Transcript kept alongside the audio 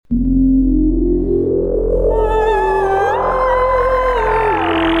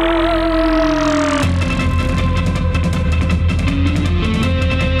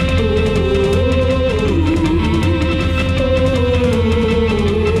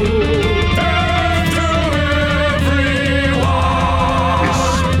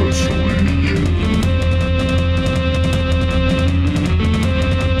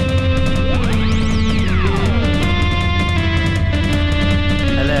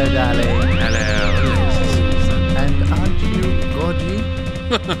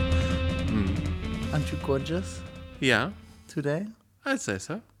Aren't you gorgeous Yeah, today? I'd say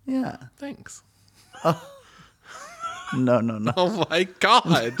so. Yeah. Thanks. No. Oh my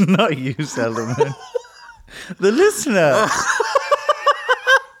God. Not you, Selderman. The listener.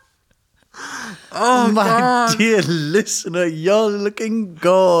 Oh My God. dear listener, you're looking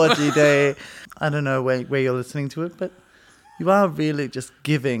gaudy today. I don't know where you're listening to it, but you are really just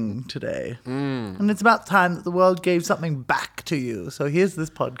giving today. And it's about time that the world gave something back to you. So here's this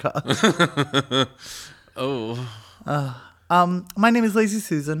podcast. Oh. My name is Lazy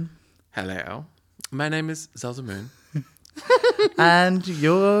Susan, Hello. My name is Zelda Moon. and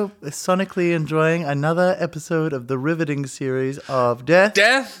you're sonically enjoying another episode of the riveting series of Death.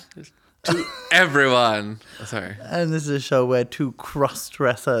 Death to everyone. Oh, sorry. And this is a show where two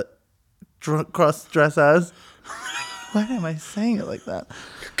cross-dressers. Why am I saying it like that?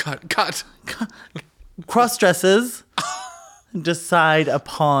 Cut. Cross-dressers decide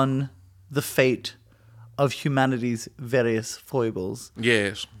upon the fate of humanity's various foibles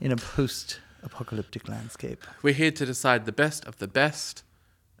Yes. in a post-apocalyptic landscape. We're here to decide the best of the best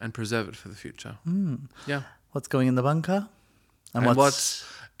and preserve it for the future. Yeah. What's going in the bunker? And what's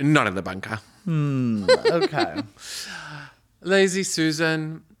not in the bunker. Okay. Lazy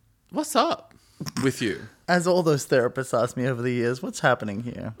Susan, what's up with you? As all those therapists asked me over the years, what's happening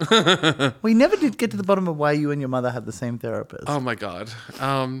here? We never did get to the bottom of why you and your mother had the same therapist. Oh my God.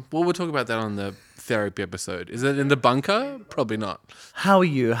 Well, we'll talk about that on the therapy episode. Is it in the bunker? Probably not. How are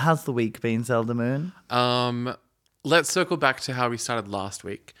you? How's the week been, Zelda Moon? Let's circle back to how we started last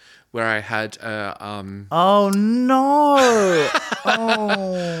week, where I had Oh, no.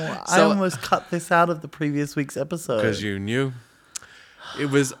 I So- almost cut this out of the previous week's episode. because you knew. It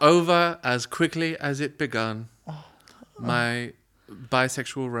was over as quickly as it begun. My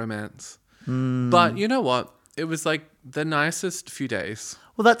bisexual romance. But you know what? It was like the nicest few days.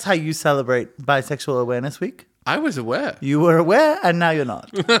 Well, that's how you celebrate Bisexual Awareness Week. I was aware. You were aware, and now you're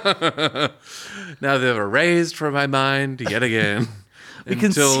not. Now they've erased from my mind yet again. We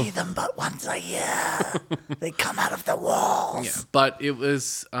can see them but once a year. They come out of the walls. Yeah, but it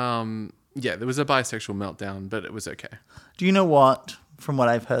was, there was a bisexual meltdown, but it was okay. Do you know what, from what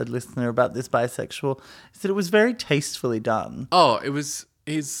I've heard, listener, about this bisexual, is that it was very tastefully done. Oh,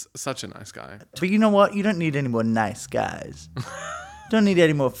 he's such a nice guy. But you know what? You don't need any more nice guys. Don't need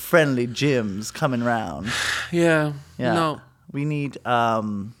any more friendly Jims coming round. Yeah. Yeah. No. We need, what are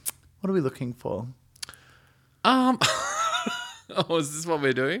we looking for? Oh, is this what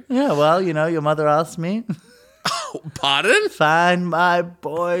we're doing? Yeah, well, your mother asked me. Pardon? Find my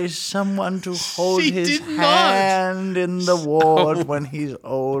boy someone to hold She his did not. hand in the ward when he's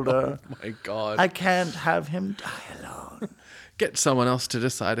older. Oh my God. I can't have him die alone. Get someone else to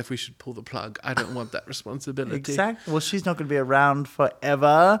decide if we should pull the plug. I don't want that responsibility. Exactly. Well, she's not going to be around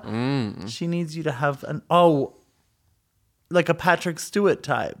forever. She needs you to have like a Patrick Stewart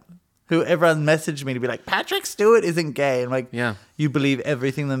type. Who everyone messaged me to be like, Patrick Stewart isn't gay. I'm like, Yeah. You believe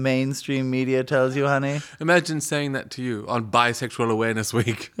everything the mainstream media tells you, honey? Imagine saying that to you on Bisexual Awareness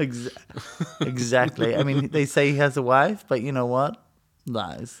Week. Exactly. I mean, they say he has a wife, but you know what?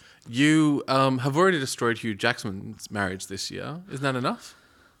 Lies. You have already destroyed Hugh Jackman's marriage this year. Isn't that enough?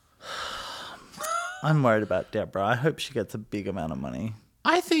 I'm worried about Deborah. I hope she gets a big amount of money.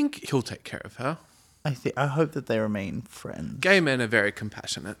 I think he'll take care of her. I hope that they remain friends. Gay men are very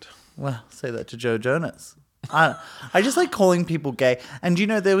compassionate. Well, say that to Joe Jonas. I just like calling people gay. And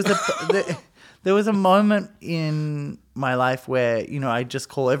there was there was a moment in my life where I just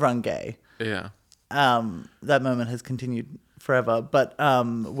call everyone gay. Yeah. That moment has continued forever. But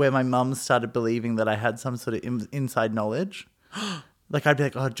where my mum started believing that I had some sort of inside knowledge. Like, I'd be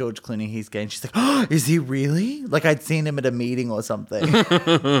like, oh, George Clooney, he's gay. And she's like, oh, is he really? Like, I'd seen him at a meeting or something.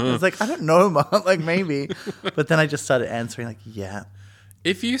 I was like, I don't know, Mum. Like, maybe. But then I just started answering like, yeah.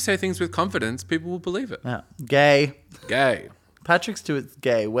 If you say things with confidence, people will believe it. Yeah. Gay. Gay. Patrick Stewart's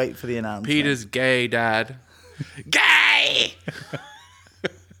gay. Wait for the announcement. Peter's gay, Dad. Gay!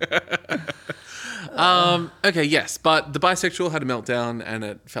 Okay, yes, but the bisexual had a meltdown and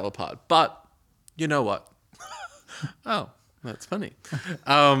it fell apart. But you know what? Oh, that's funny.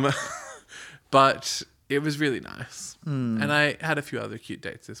 But it was really nice. And I had a few other cute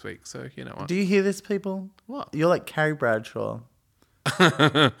dates this week, so you know what? Do you hear this, people? What? You're like Carrie Bradshaw.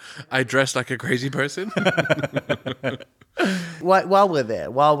 I dress like a crazy person?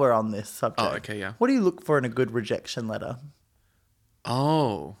 While we're on this subject. Oh, okay, yeah. What do you look for in a good rejection letter?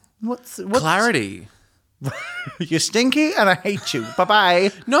 Oh. What's Clarity. You're stinky and I hate you.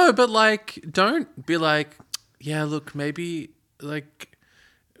 Bye-bye. No, but don't be like, yeah, look, maybe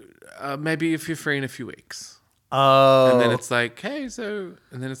if you're free in a few weeks. Oh. And then it's like, hey, so,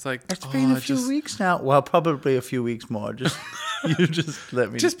 and then it's like, It's been a few weeks now. Well, probably a few weeks more. Just you just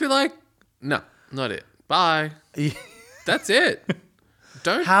let me. Just be like, no, not it. Bye. That's it.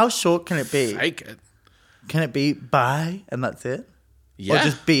 Don't How short can it be? fake it. Can it be bye and that's it? Yeah. Or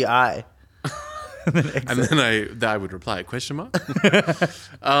just bi? And then I would reply, question mark?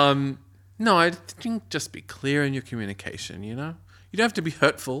 No, I think just be clear in your communication, you know? You don't have to be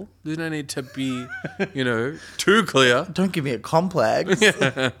hurtful. There's no need to be, too clear. Don't give me a complex.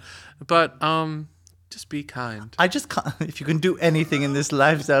 But just be kind. I just can't. If you can do anything in this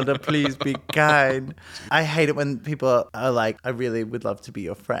life, Zelda, please be kind. I hate it when people are like, I really would love to be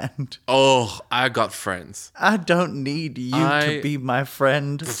your friend. Oh, I got friends. I don't need you to be my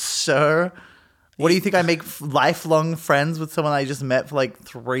friend, sir. What do you think? I make lifelong friends with someone I just met for like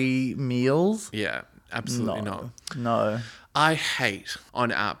 3 meals? Yeah, absolutely not. No. I hate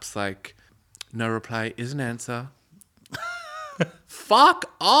on apps like, no reply is an answer.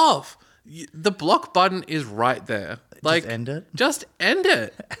 Fuck off. The block button is right there. Like, just end it? Just end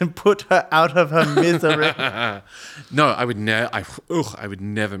it. And put her out of her misery. No, I would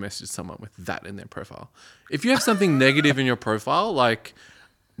never message someone with that in their profile. If you have something negative in your profile, like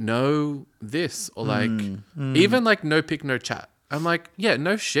no this, or like even like no pic, no chat. I'm like, yeah,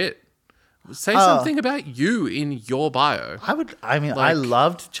 no shit. Say something about you in your bio. I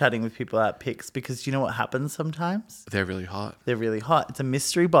loved chatting with people at pics because you know what happens sometimes? They're really hot. They're really hot. It's a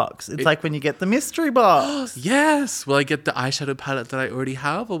mystery box. It's like when you get the mystery box. Yes. Will I get the eyeshadow palette that I already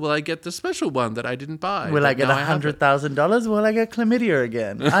have, or will I get the special one that I didn't buy? Will I get $100,000? Will I get chlamydia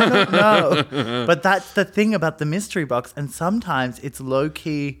again? I don't know. But that's the thing about the mystery box. And sometimes it's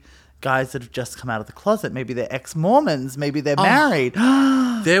low-key guys that have just come out of the closet. Maybe they're ex-Mormons. Maybe they're married.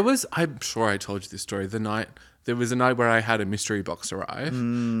 I'm sure I told you this story. There was a night where I had a mystery box arrive,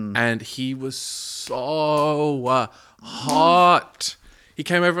 and he was so hot. He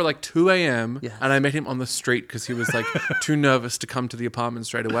came over at like 2 a.m. Yes. and I met him on the street because he was like too nervous to come to the apartment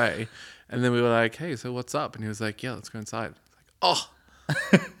straight away. And then we were like, hey, so what's up? And he was like, yeah, let's go inside. Like, oh.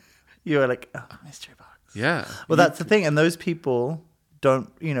 You were like, mystery box. Yeah. Well, that's the thing. And those people don't,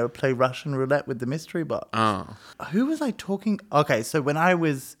 play Russian roulette with the mystery box. Oh. Who was I talking? Okay, so when I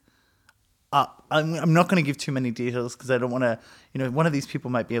was up, I'm not going to give too many details because I don't want to, one of these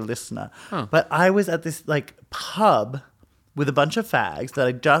people might be a listener. Oh. But I was at this like pub with a bunch of fags that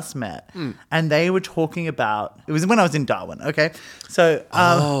I just met, and they were talking about. It was when I was in Darwin. Okay, so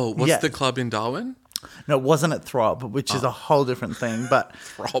what's the club in Darwin? No, it wasn't at Throb, which is a whole different thing. But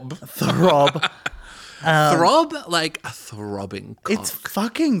Throb. Throb, like a throbbing cock. It's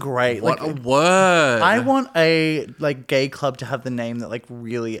fucking great. What a word. I want a like gay club to have the name that like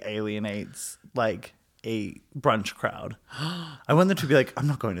really alienates like a brunch crowd. I want them to be like, I'm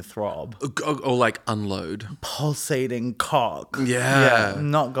not going to Throb. Or like unload. Pulsating cock. Yeah.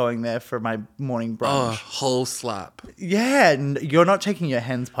 I'm not going there for my morning brunch. Oh, whole slap. Yeah, you're not taking your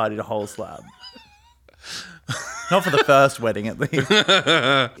hen's party to whole slap. Not for the first wedding, at least.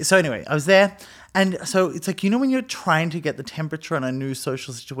 So anyway, I was there. And so it's like, when you're trying to get the temperature on a new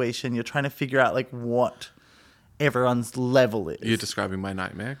social situation, you're trying to figure out like what everyone's level is. You're describing my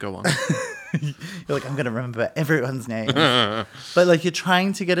nightmare. Go on. You're like, I'm going to remember everyone's name. But like you're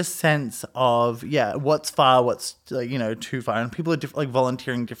trying to get a sense of, what's far, what's, too far. And people are like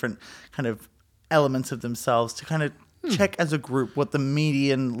volunteering different kind of elements of themselves to kind of check as a group what the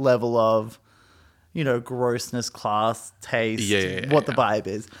median level of, grossness, class, taste, what the vibe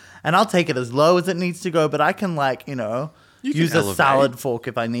is. And I'll take it as low as it needs to go, but I can use a salad fork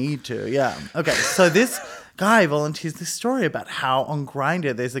if I need to. Yeah. Okay. So this guy volunteers this story about how on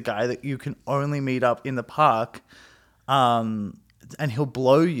Grindr there's a guy that you can only meet up in the park, and he'll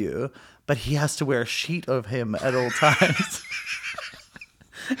blow you, but he has to wear a sheet of him at all times.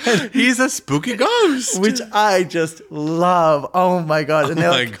 He's a spooky ghost. Which I just love. Oh my God.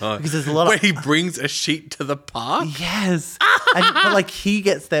 And God. Because there's a lot Wait, he brings a sheet to the park? Yes. But like he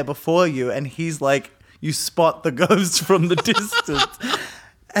gets there before you and he's like, you spot the ghost from the distance.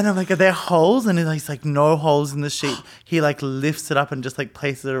 And I'm like, are there holes? And he's like, no holes in the sheet. He like lifts it up and just like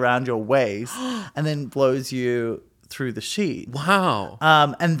places it around your waist and then blows you through the sheet. Wow.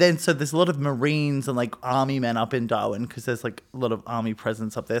 And then so there's a lot of Marines and like army men up in Darwin because there's like a lot of army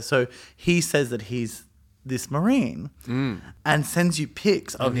presence up there. So he says that he's this Marine and sends you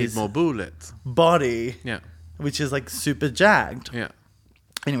pics of his more bullets. Body, which is like super jagged. Yeah.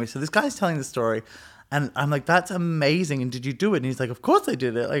 Anyway, so this guy's telling the story and I'm like, that's amazing. And did you do it? And he's like, of course I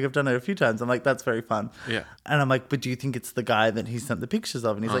did it. Like I've done it a few times. I'm like, that's very fun. Yeah. And I'm like, but do you think it's the guy that he sent the pictures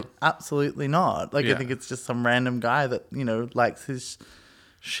of? And he's like, absolutely not. Like I think it's just some random guy that, likes his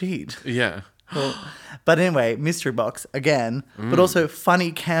sheet. Yeah. But anyway, mystery box again, but also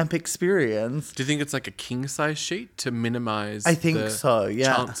funny camp experience. Do you think it's like a king size sheet to minimize? I think so,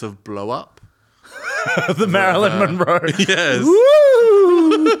 yeah. Chance of blow up. The Marilyn Monroe. Yes.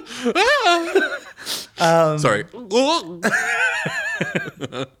 Woo! Sorry.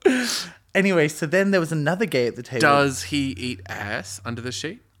 Anyway, so then there was another gay at the table. Does he eat ass under the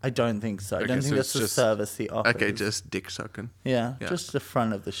sheet? I don't think so. I don't think so that's it's the service he offers. Okay, just dick sucking. Yeah, just the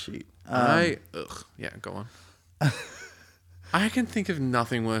front of the sheet. Yeah, go on. I can think of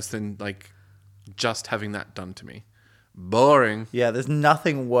nothing worse than like just having that done to me. Boring. Yeah, there's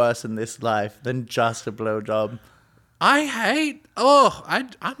nothing worse in this life than just a blowjob. I hate.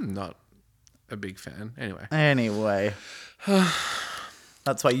 I'm not a big fan. Anyway.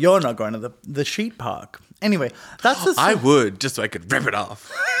 That's why you're not going to the sheet park. Anyway, that's I would, just so I could rip it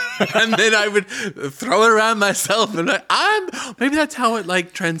off. And then I would throw it around myself, and maybe that's how it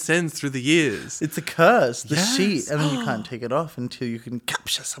like transcends through the years. It's a curse, the Yes. sheet, and then you can't take it off until you can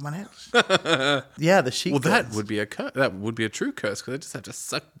capture someone else. Yeah, the sheet. Well, that curse. would be a curse. That would be a true curse because I just have to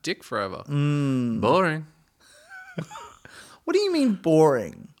suck dick forever. Boring. What do you mean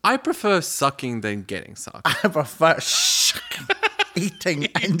boring? I prefer sucking than getting sucked. I prefer eating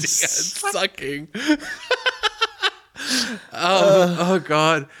and Sucking. Oh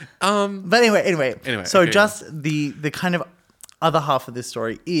God. But anyway. So okay. just the kind of other half of this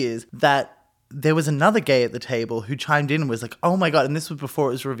story is that there was another gay at the table who chimed in and was like, "Oh my God!" And this was before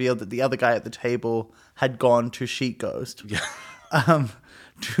it was revealed that the other guy at the table had gone to Sheet Ghost,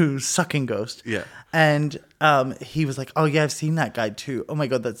 to Sucking Ghost, Yeah. And he was like, "Oh yeah, I've seen that guy too. Oh my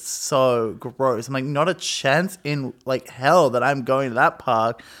God, that's so gross." I'm like, "Not a chance in like hell that I'm going to that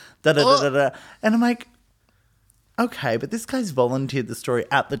park." Da da da da da. And I'm like, okay, but this guy's volunteered the story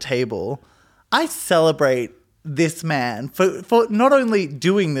at the table. I celebrate this man for not only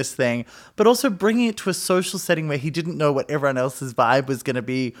doing this thing, but also bringing it to a social setting where he didn't know what everyone else's vibe was going to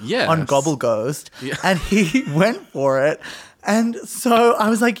be on Gobble Ghost. Yeah. And he went for it. And so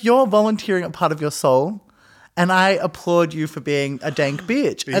I was like, you're volunteering a part of your soul. And I applaud you for being a dank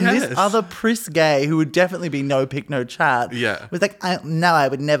bitch. And this other priss gay, who would definitely be no pick, no chat, was like, no, I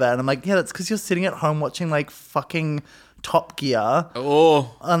would never. And I'm like, yeah, that's because you're sitting at home watching like fucking Top Gear.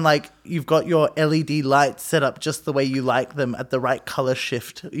 Oh. And like, you've got your LED lights set up just the way you like them at the right color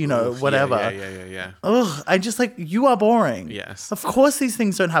shift, whatever. Yeah. Ugh, I just like, you are boring. Yes. Of course these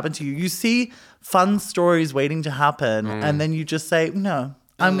things don't happen to you. You see fun stories waiting to happen and then you just say, no,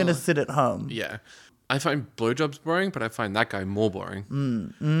 I'm going to sit at home. Yeah. I find blowjobs boring, but I find that guy more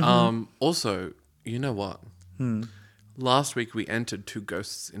boring. Also, you know what? Last week we entered 2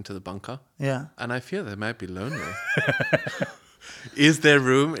 ghosts into the bunker. Yeah. And I fear they might be lonely. Is there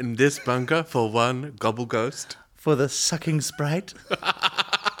room in this bunker for one gobble ghost? For the sucking sprite?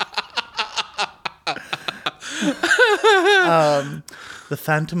 The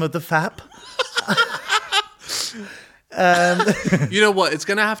Phantom of the Fap? You know what? It's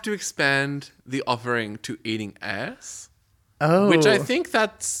going to have to expand the offering to eating ass. Oh. Which I think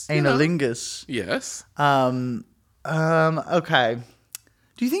that's... Analingus. Yes. Okay.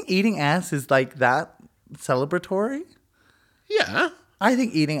 Do you think eating ass is like that celebratory? Yeah. I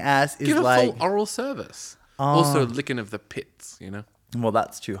think eating ass is Give a like... full oral service. Also licking of the pits, Well,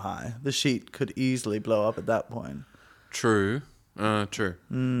 that's too high. The sheet could easily blow up at that point. True. True.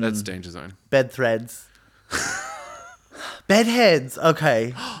 That's danger zone. Bed threads. Bedheads.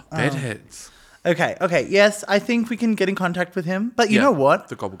 Okay. Bedheads. Okay. Yes, I think we can get in contact with him. But you know what?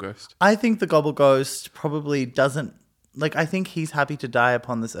 The gobble ghost. I think the Gobble Ghost probably doesn't... Like, I think he's happy to die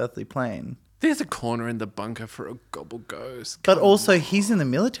upon this earthly plane. There's a corner in the bunker for a gobble ghost. But also, he's in the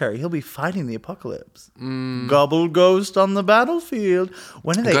military. He'll be fighting the apocalypse. Gobble Ghost on the battlefield.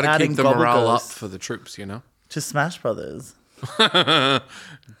 When are they Gotta adding keep the Gobble morale up Ghost for the troops, to Smash Brothers? Well,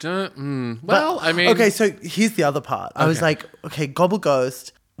 I mean... Okay, so here's the other part. I was like, okay, Gobble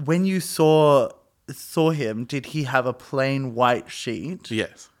Ghost, when you saw him, did he have a plain white sheet?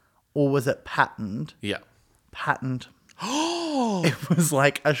 Yes. Or was it patterned? Yeah. Patterned. It was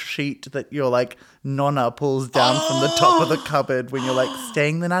like a sheet that your like nonna pulls down from the top of the cupboard when you're like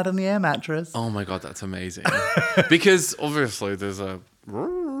staying the night on the air mattress. Oh my God, that's amazing. Because obviously there's a...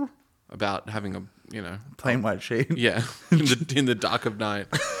 about having a, Plain white sheet. Yeah, in the dark of night.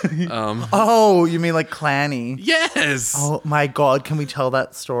 Oh, you mean like Clanny? Yes. Oh my God, can we tell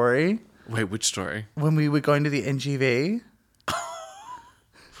that story? Wait, which story? When we were going to the NGV?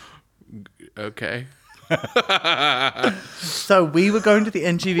 Okay. So we were going to the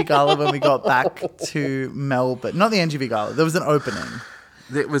NGV Gala when we got back to Melbourne. Not the NGV Gala. There was an opening.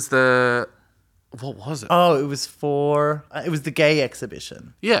 It was the... What was it? Oh, it was the gay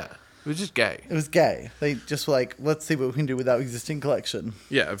exhibition. Yeah. It was just gay. It was gay. They just were like, let's see what we can do with our existing collection.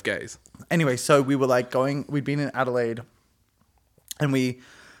 Yeah, of gays. Anyway, so we were like we'd been in Adelaide and we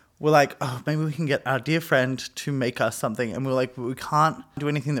were like, oh, maybe we can get our dear friend to make us something. And we were like, we can't do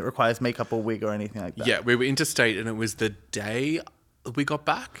anything that requires makeup or wig or anything like that. Yeah, we were interstate and it was the day we got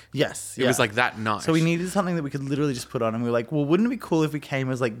back. Yes. It was like that night. So we needed something that we could literally just put on. And we were like, well, wouldn't it be cool if we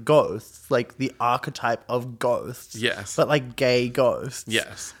came as like ghosts, like the archetype of ghosts? Yes. But like gay ghosts.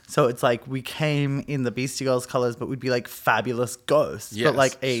 Yes. So it's like we came in the Beastie Girls colors, but we'd be like fabulous ghosts. Yes. But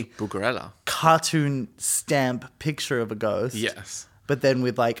like a Bugarella. cartoon stamp picture of a ghost. Yes. But then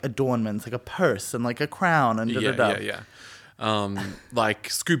with like adornments, like a purse and like a crown and da-da-da. Yeah. Like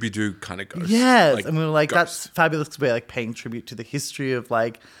Scooby-Doo kind of ghost. Yes. Like and we were like, ghost. that's fabulous because we're like paying tribute to the history of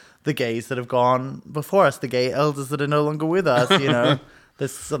like the gays that have gone before us, the gay elders that are no longer with us, you know.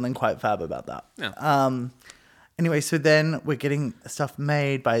 There's something quite fab about that. Yeah. Anyway, so then we're getting stuff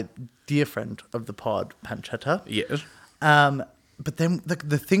made by dear friend of the pod, Pancetta. Yes. But then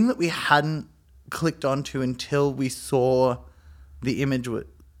the thing that we hadn't clicked onto until we saw the image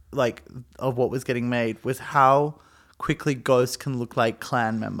of what was getting made was how quickly ghosts can look like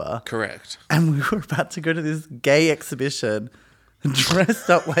clan member. Correct. And we were about to go to this gay exhibition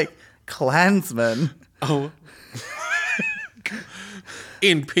dressed up like clansmen. Oh.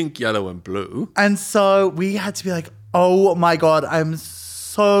 In pink, yellow, and blue. And so we had to be like, oh my God, I'm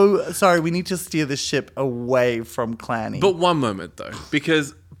so sorry. We need to steer the ship away from clanning. But one moment though,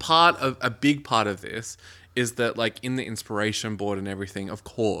 because a big part of this is that like in the inspiration board and everything, of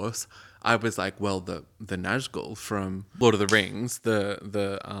course, I was like, well, the Nazgul from Lord of the Rings, it's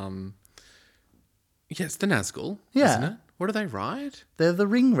the Nazgul, Yeah. isn't it? What do they ride? They're the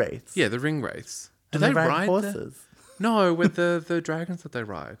ring wraiths. Yeah, the ring wraiths. Do And they ride ride horses? No, with the dragons that they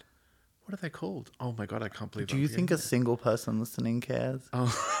ride. What are they called? Oh my God, I can't believe. Do you think a single person listening cares?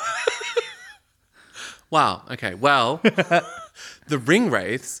 Wow. Okay. Well, the ring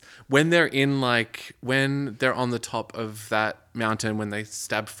wraiths, when they're on the top of that mountain, when they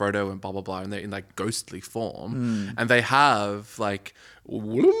stab Frodo and blah, blah, blah, and they're in like ghostly form and they have like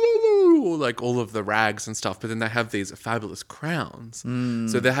all of the rags and stuff, but then they have these fabulous crowns.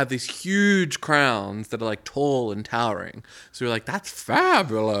 So they have these huge crowns that are like tall and towering. So you're like, that's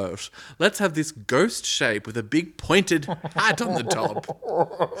fabulous. Let's have this ghost shape with a big pointed hat on the top.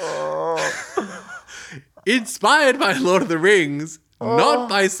 Inspired by Lord of the Rings, not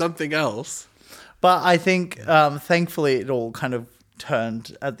by something else. But I think, thankfully, it all kind of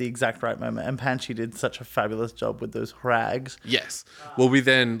turned at the exact right moment. And Panchi did such a fabulous job with those rags. Yes. Well, we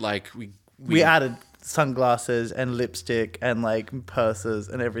then, We added sunglasses and lipstick and, like, purses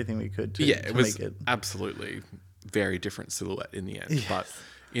and everything we could to it was make it. absolutely very different silhouette in the end. Yes. But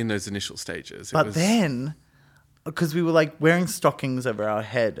in those initial stages, But then, because we were, like, wearing stockings over our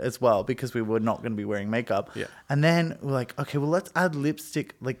head as well because we were not going to be wearing makeup. Yeah. And then we're like, okay, well, let's add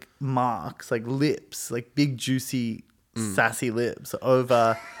lipstick, like, marks, like lips, like big, juicy, sassy lips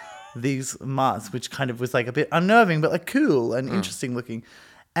over these masks, which kind of was, like, a bit unnerving, but, like, cool and interesting looking.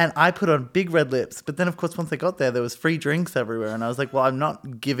 And I put on big red lips. But then, of course, once I got there was free drinks everywhere. And I was like, well, I'm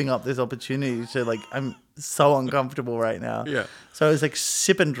not giving up this opportunity to, like, I'm so uncomfortable right now. Yeah. So I was, like,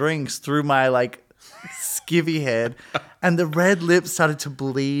 sipping drinks through my, like, skivvy head. And the red lips started to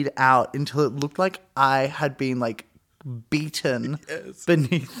bleed out until it looked like I had been, like, beaten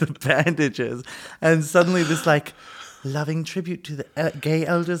beneath the bandages. And suddenly this, like, loving tribute to the gay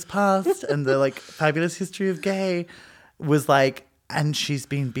elders past and the, like, fabulous history of gay was, like... And she's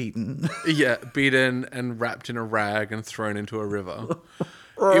been beaten. Yeah, beaten and wrapped in a rag and thrown into a river. It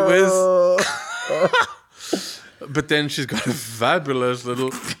was... But then she's got a fabulous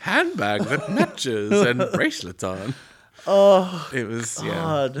little handbag that matches and bracelets on. Oh, it was,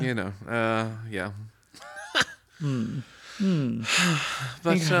 God. yeah, you know, yeah.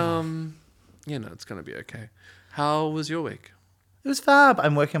 But, you know, it's going to be okay. How was your week? It was fab.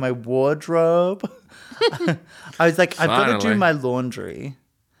 I'm working on my wardrobe. I was like, I've got to do Finally. my laundry.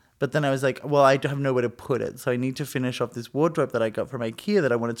 But then I was like, well, I have nowhere to put it. So I need to finish off this wardrobe that I got from IKEA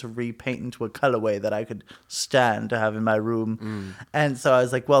that I wanted to repaint into a colorway that I could stand to have in my room. And so I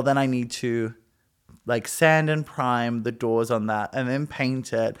was like, well, then I need to like sand and prime the doors on that and then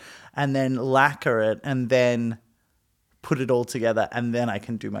paint it and then lacquer it and then put it all together and then I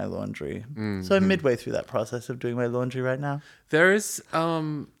can do my laundry. So I'm midway through that process of doing my laundry right now. There is,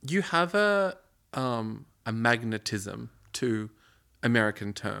 you have a magnetism to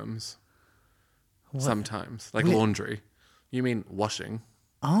American terms sometimes, like laundry. You mean washing.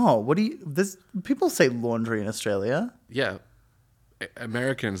 Oh, what do you... There's people say laundry in Australia. Yeah.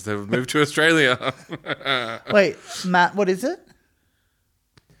 Americans that have moved to Australia. Wait, Matt, what is it?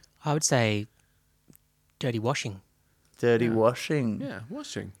 I would say dirty washing. Dirty washing. Yeah,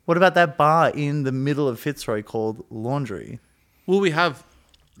 washing. What about that bar in the middle of Fitzroy called Laundry? Well, we have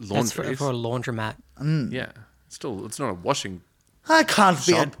That's laundries. for a laundromat. Yeah. Still, it's not a washing. I can't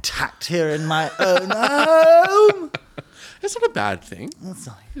be Shop. attacked here in my own home. It's not a bad thing. That's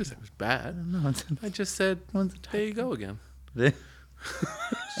not I didn't say it was bad. no, I just said, one's there you go again.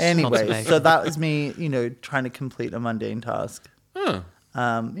 Anyway, Observation. so that was me, trying to complete a mundane task. Huh.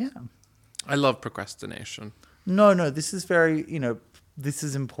 Yeah. I love procrastination. No, this is very, this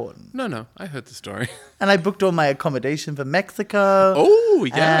is important. No, I heard the story. And I booked all my accommodation for Mexico. Oh,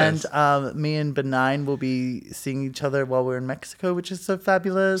 yes. And me and Benign will be seeing each other while we're in Mexico, which is so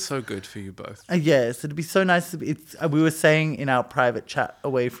fabulous. So good for you both. Yes, it'd be so nice. We were saying in our private chat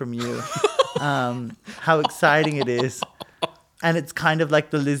away from you how exciting it is. And it's kind of like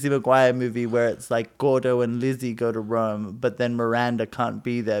the Lizzie McGuire movie where it's like Gordo and Lizzie go to Rome, but then Miranda can't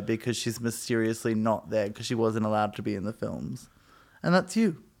be there because she's mysteriously not there because she wasn't allowed to be in the films. And that's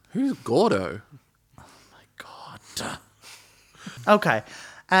you. Who's Gordo? God. Okay.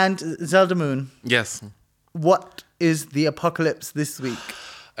 And Zelda Moon, Yes. what is the apocalypse this week?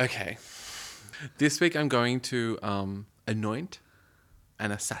 Okay. This week I'm going to anoint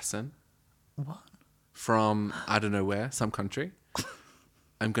an assassin. What? From I don't know where, some country.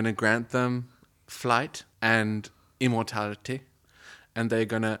 I'm going to grant them flight and immortality, and they're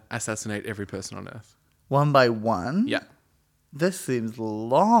going to assassinate every person on Earth. One by one? Yeah. This seems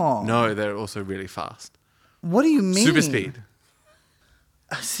long. No, they're also really fast. What do you mean? Super speed.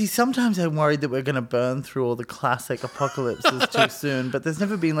 See, sometimes I'm worried that we're going to burn through all the classic apocalypses too soon, but there's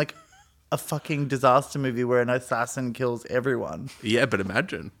never been like a fucking disaster movie where an assassin kills everyone. Yeah, but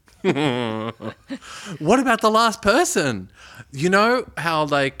imagine. What about the last person? You know how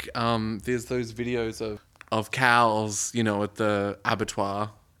like there's those videos of cows, at the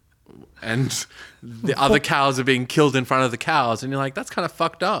abattoir, and the other cows are being killed in front of the cows, and you're like, that's kind of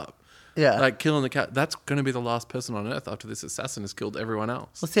fucked up. Yeah. Like killing the cow. That's going to be the last person on Earth after this assassin has killed everyone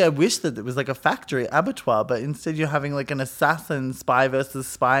else. Well, see, I wish that it was like a factory abattoir, but instead you're having like an assassin spy versus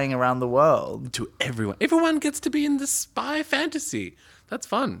spying around the world. To everyone. Everyone gets to be in the spy fantasy. That's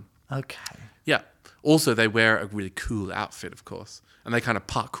fun. Okay. Yeah. Also, they wear a really cool outfit, of course. And they kind of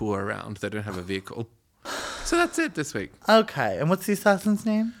parkour around. They don't have a vehicle. So that's it this week. Okay. And what's the assassin's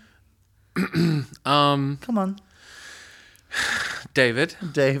name? Come on. David.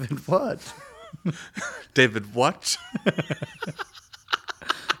 David what? David what?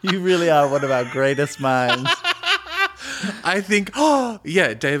 You really are one of our greatest minds. I think,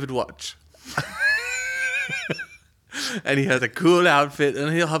 David Watch. And he has a cool outfit,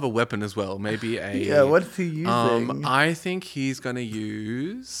 and he'll have a weapon as well. Maybe a... Yeah, what's he using? I think he's going to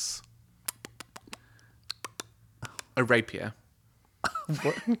use a rapier.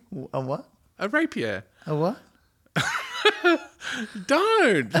 What? A what? A rapier. A what?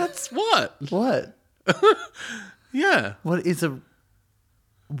 Don't. That's what? What? Yeah. What is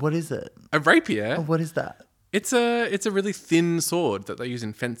it? A rapier. Oh, what is that? It's a really thin sword that they use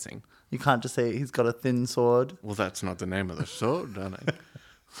in fencing. You can't just say he's got a thin sword Well, that's not the name of the sword, darling.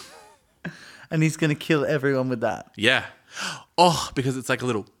 and he's going to kill everyone with that. Yeah. Oh, because it's like a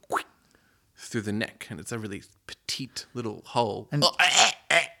little through the neck, and it's a really petite little hole.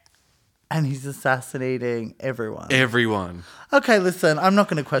 And he's assassinating everyone. Everyone. Okay, listen, I'm not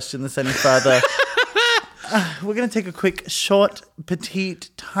going to question this any further. We're going to take a quick, short, petite,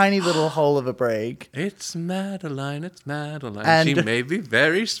 tiny little hole of a break. It's Madeline. And- She may be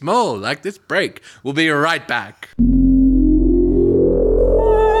very small, like this break. We'll be right back.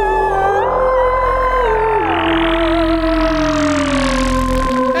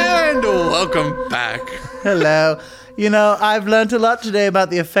 And welcome back. Hello. I've learned a lot today about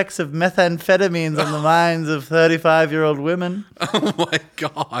the effects of methamphetamines on the minds of 35-year-old women. Oh my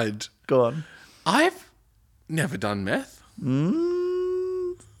God. Go on. I've never done meth.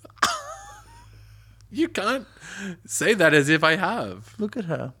 You can't say that as if I have. Look at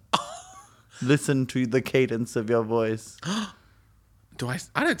her. Listen to the cadence of your voice. I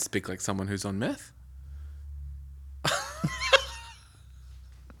don't speak like someone who's on meth.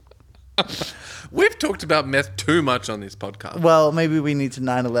 We've talked about meth too much on this podcast. Well, maybe we need to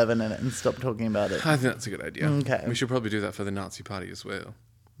 9/11 in it and stop talking about it. I think that's a good idea. Okay. We should probably do that for the Nazi party as well.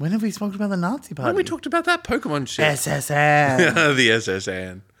 When have we spoken about the Nazi party? When we talked about that Pokemon shit. SSN. The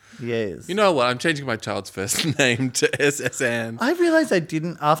SSN. Yes. You know what? I'm changing my child's first name to SSN. I realized I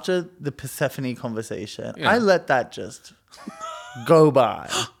didn't, after the Persephone conversation, Yeah. I let that just go by.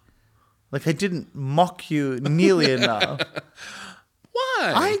 Like, I didn't mock you nearly enough.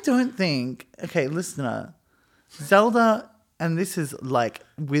 Why? I don't think, okay, listener, Zelda and this is like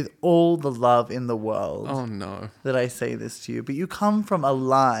with all the love in the world Oh no. that I say this to you, but you come from a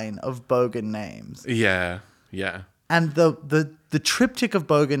line of bogan names. Yeah. Yeah. And the triptych of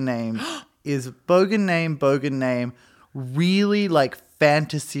bogan names is bogan name, really like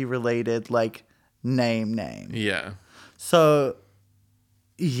fantasy related, like name. Yeah. So,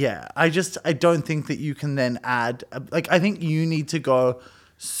 yeah, I don't think that you can then add, like, I think you need to go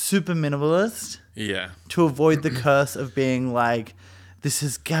super minimalist Yeah. to avoid the curse of being like, this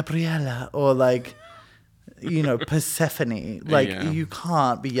is Gabriella or like, you know, Persephone. Like, Yeah. you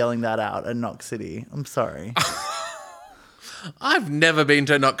can't be yelling that out at Knox City. I'm sorry. I've never been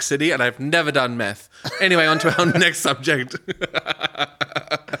to Knox City and I've never done meth. Anyway, on to our next subject.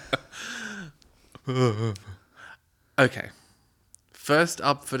 Okay. First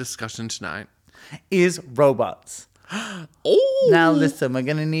up for discussion tonight. Is robots. Oh! Now listen, we're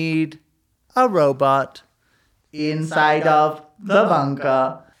going to need a robot inside of the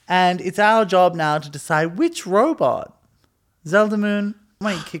bunker. And it's our job now to decide which robot. Zelda Moon,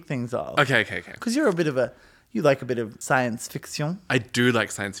 why don't you kick things off? Okay. Because you like a bit of science fiction. I do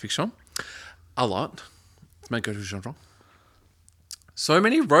like science fiction. A lot. It's my go-to genre. So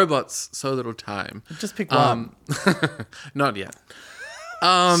many robots, so little time. Just pick one. Not yet.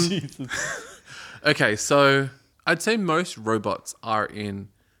 Okay, so I'd say most robots are in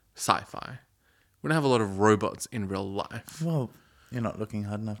sci-fi. We don't have a lot of robots in real life. Well, you're not looking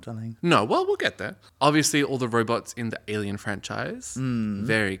hard enough, darling. No, well, we'll get there. Obviously, all the robots in the Alien franchise.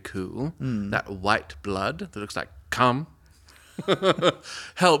 Very cool. That white blood that looks like cum.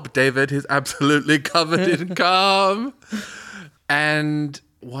 Help, David. He's absolutely covered in cum. And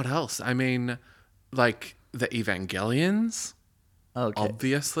what else? I mean, like the Evangelions, Okay.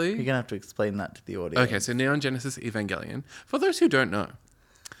 obviously. You're going to have to explain that to the audience. Okay, so Neon Genesis Evangelion. For those who don't know,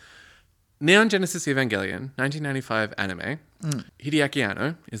 Neon Genesis Evangelion, 1995 anime. Hideaki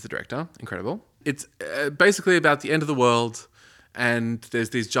Anno is the director. Incredible. It's basically about the end of the world, and there's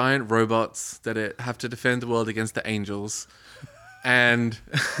these giant robots that have to defend the world against the angels. And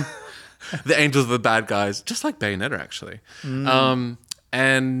the angels are the bad guys, just like Bayonetta, actually.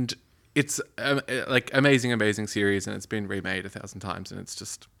 And it's like amazing series, and it's been remade 1,000 times, and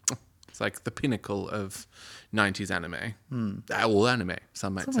it's like the pinnacle of 90s anime. All anime,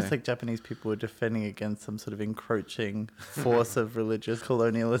 some might It's say. almost like Japanese people were defending against some sort of encroaching force of religious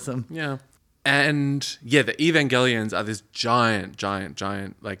colonialism. Yeah. And yeah, the Evangelions are this giant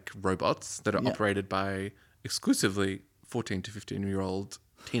like robots that are operated by exclusively 14 to 15-year-old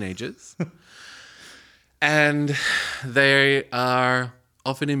teenagers. And they are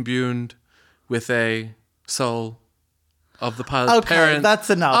often imbued with a soul of the pilot's Okay, parent. that's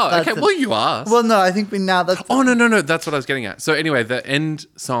enough. Oh, That's okay. Well, you asked. Well, no, I think that's... Oh, no. That's what I was getting at. So anyway, the end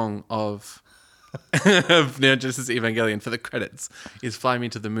song of Neon Genesis Evangelion for the credits is Fly Me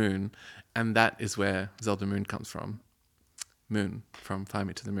to the Moon. And that is where Zelda Moon comes from. Moon from Fly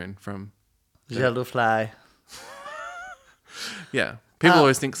Me to the Moon from... Jello fly. Yeah. People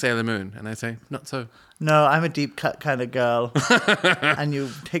always think Sailor Moon. And I say, not so. No, I'm a deep cut kind of girl. And you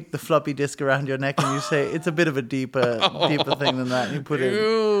take the floppy disk around your neck and you say, it's a bit of a deeper thing than that. And you put it...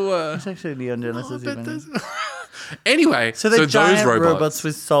 Ew. It's actually Neon Genesis even. Anyway, So they're giant those robots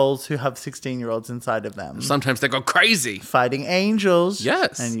with souls who have 16-year-olds inside of them. sometimes they go crazy. Fighting angels.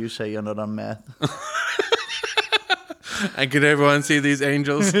 Yes. And you say you're not on meth. And can everyone see these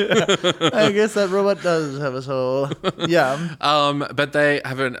angels? I guess that robot does have a soul. Yeah. But they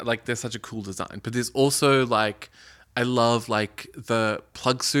have they're such a cool design. But there's also I love the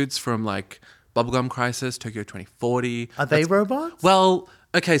plug suits from Bubblegum Crisis, Tokyo 2040. Are they robots? Well,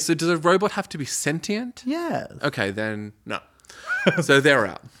 okay, so does a robot have to be sentient? Yes. Okay, then no. So they're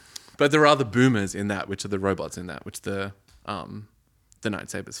out. But there are the boomers in that, which are the robots in that, which the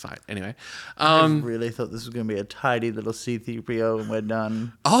Night Sabers fight. Anyway. I really thought this was going to be a tidy little C-3PO and we're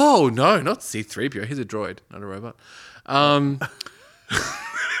done. Oh, no, not C-3PO. He's a droid, not a robot.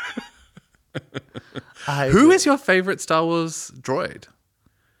 Who is your favorite Star Wars droid?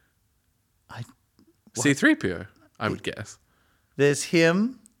 C-3PO, I would guess. There's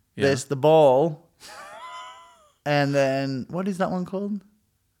him. Yeah. There's the ball. And then, what is that one called?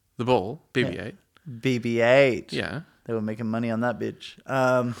 The ball, BB-8. BB-8. Yeah. They were making money on that bitch.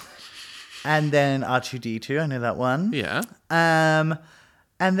 And then R2-D2, I know that one. Yeah. And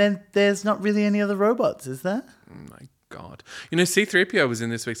then there's not really any other robots, is there? Oh my God. You know, C-3PO was in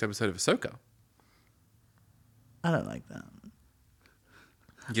this week's episode of Ahsoka. I don't like that.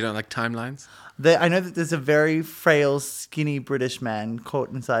 You don't like timelines? I know that there's a very frail, skinny British man caught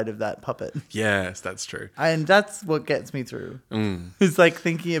inside of that puppet. Yes, that's true. And that's what gets me through. Mm. It's like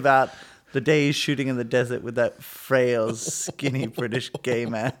thinking about The day he's shooting in the desert with that frail, skinny British gay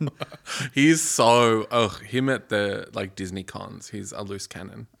man. He's so him at the like Disney cons. He's a loose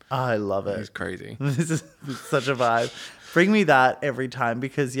cannon. I love it. He's crazy. This is such a vibe. Bring me that every time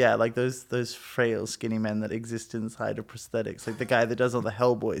because like those frail skinny men that exist inside of prosthetics, like the guy that does all the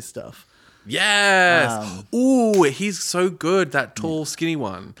Hellboy stuff. Yes. Ooh, he's so good. That tall, skinny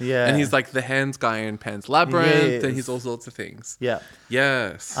one. Yeah. And he's like the hands guy in Pan's Labyrinth, Yes. and he's all sorts of things. Yeah.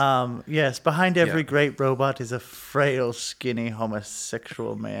 Yes. Yes. Behind every Yeah. great robot is a frail, skinny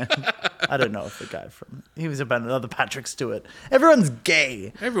homosexual man. I don't know if the guy he was about another Patrick Stewart. Everyone's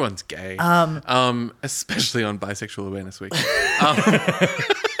gay. Everyone's gay. Especially on Bisexual Awareness Week.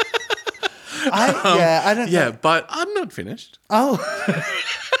 I don't Yeah, know. but I'm not finished. Oh.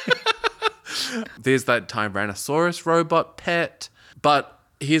 There's that Tyrannosaurus robot pet. But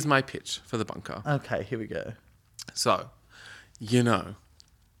here's my pitch for the bunker. Okay, here we go. So,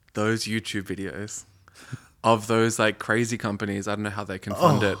 those YouTube videos of those like crazy companies. I don't know how they can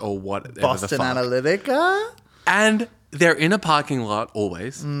fund it or whatever Boston the fuck. Analytica? And they're in a parking lot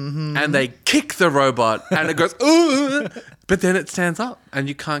always, and they kick the robot, and it goes, ooh, but then it stands up, and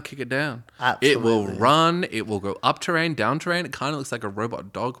you can't kick it down. It will Absolutely. run, it will go up terrain, down terrain. It kind of looks like a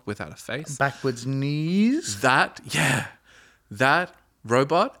robot dog without a face. Backwards knees. That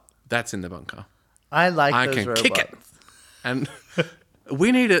robot, that's in the bunker. I like I those can robots. kick it. And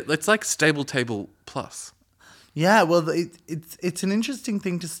we need it. It's like Stable Table Plus. Yeah, well, it's an interesting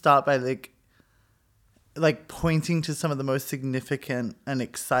thing to start by like pointing to some of the most significant and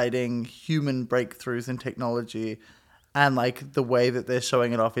exciting human breakthroughs in technology, and like the way that they're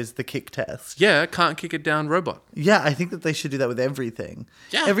showing it off is the kick test. Yeah, can't kick it down robot. Yeah, I think that they should do that with everything.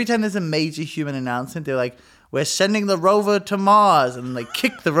 Yeah. Every time there's a major human announcement, they're like, we're sending the rover to Mars, and they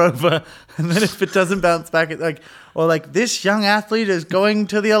kick the rover, and then if it doesn't bounce back, it's like, or like, this young athlete is going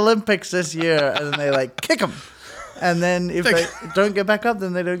to the Olympics this year, and then they like kick him. And then if they don't get back up,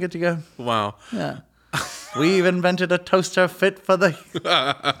 then they don't get to go. Wow. Yeah. We've invented a toaster fit for the...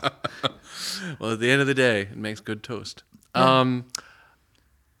 Well, at the end of the day, it makes good toast. That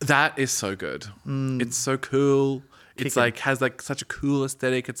is so good. It's so cool. It's like has like such a cool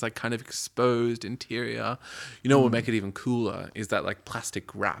aesthetic. It's like kind of exposed interior. What would make it even cooler is that like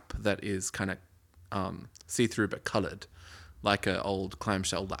plastic wrap that is kind of see-through but colored, like an old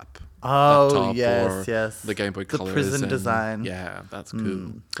clamshell lap. Oh, laptop yes, or yes. The Game Boy The Colors. prison and- design. Yeah, that's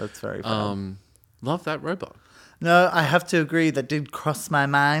cool. That's very fun. Love that robot. No, I have to agree. That did cross my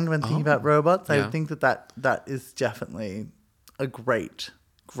mind when thinking about robots. I Yeah. think that is definitely a great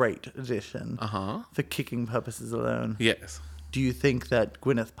addition for kicking purposes alone. Yes. Do you think that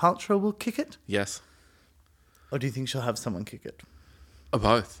Gwyneth Paltrow will kick it? Yes. Or do you think she'll have someone kick it?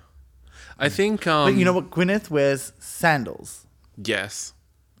 Both. I think... But you know what? Gwyneth wears sandals, Yes.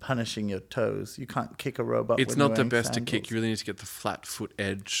 punishing your toes. You can't kick a robot It's when you're not the wearing best to sandals. kick. You really need to get the flat foot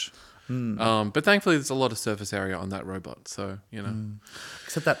edge. But thankfully, there's a lot of surface area on that robot. So,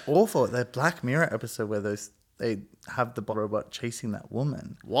 Except that Black Mirror episode where they have the robot chasing that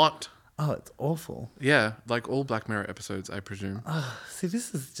woman. What? Oh, it's awful. Yeah, like all Black Mirror episodes, I presume. See,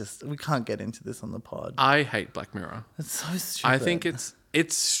 this is just... We can't get into this on the pod. I hate Black Mirror. It's so stupid. I think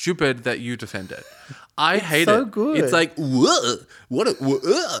it's stupid that you defend it. I hate so it. good. It's like, whoa, what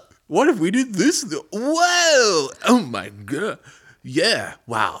if we did this? Whoa! Oh my god! Yeah!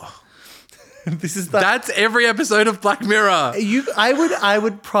 Wow! This is That's every episode of Black Mirror. I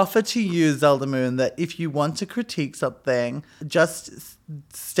would proffer to you, Zelda Moon, that if you want to critique something, just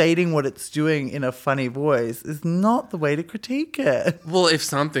stating what it's doing in a funny voice is not the way to critique it. Well, if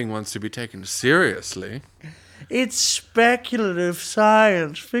something wants to be taken seriously, It's speculative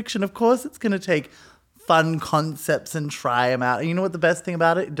science fiction. Of course, it's going to take fun concepts and try them out. And you know what the best thing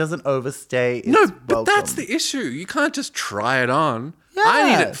about it? It doesn't overstay its no, but welcome. that's the issue. You can't just try it on. Yeah. I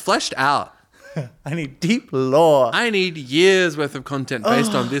need it fleshed out. I need deep lore. I need years worth of content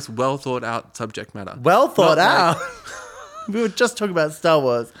based on this well thought out subject matter. Well thought Not out. We were just talking about Star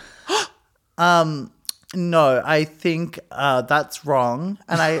Wars. No, I think that's wrong.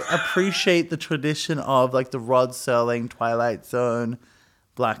 And I appreciate the tradition of like the Rod Serling, Twilight Zone,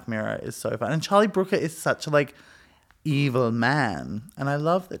 Black Mirror is so fun. And Charlie Brooker is such a like evil man. And I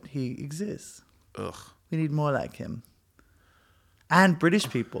love that he exists. Ugh. We need more like him. And British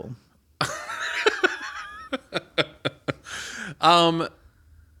people.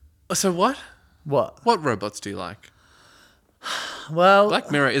 So what? What? What robots do you like? Well,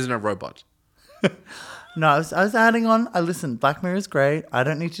 Black Mirror isn't a robot. no, I was adding on. Listen, Black Mirror is great. I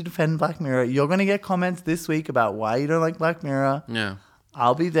don't need to defend Black Mirror. You're going to get comments this week about why you don't like Black Mirror. Yeah.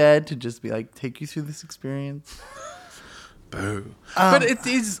 I'll be there to just be like, take you through this experience. Boo. But it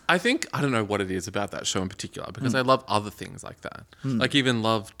is, I think, I don't know what it is about that show in particular because I love other things like that. Like even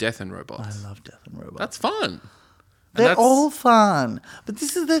love Death and Robots. I love Death and Robots. That's fun. They're all fun. But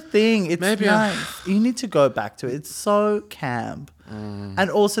this is the thing. It's Maybe nice. You need to go back to it. It's so camp. And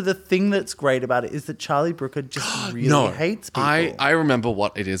also the thing that's great about it is that Charlie Brooker just really hates people. I remember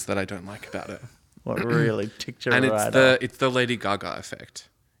what it is that I don't like about it. What really ticked you And right it's the Lady Gaga effect.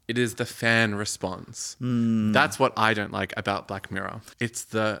 It is the fan response. That's what I don't like about Black Mirror. It's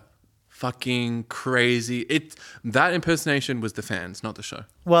the fucking crazy. That impersonation was the fans, not the show.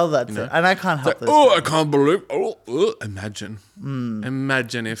 Well, that's it. And I can't help this. I can't believe. Imagine.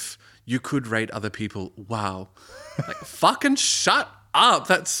 Imagine if you could rate other people. Wow. Like, fucking shut up.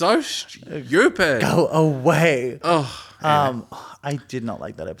 That's so stupid. Go away. Oh. I did not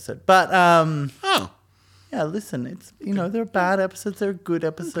like that episode. But yeah, listen, it's there are bad episodes, there are good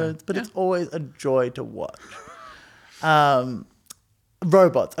episodes, but it's always a joy to watch.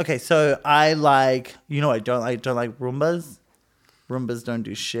 Robots. Okay, so I like, I don't like Roombas. Roombas don't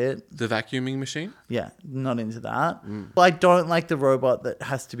do shit. The vacuuming machine? Yeah, not into that. But I don't like the robot that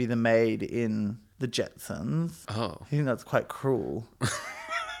has to be the maid in the Jetsons. Oh. I think that's quite cruel.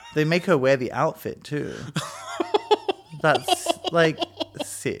 They make her wear the outfit too. That's like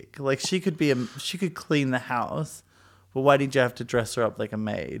sick. Like she could clean the house, but why did you have to dress her up like a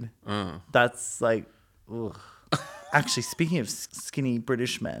maid? That's like, ugh. Actually, speaking of skinny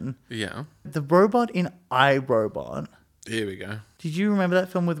British men, Yeah. the robot in iRobot. Here we go. Did you remember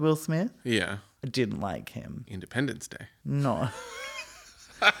that film with Will Smith? Yeah. I didn't like him. Independence Day. No.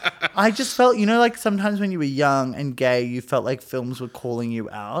 I just felt, like sometimes when you were young and gay, you felt like films were calling you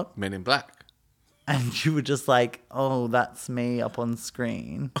out. Men in Black. And you were just like, oh, that's me up on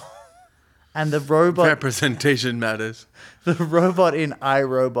screen. And the robot... Representation matters. The robot in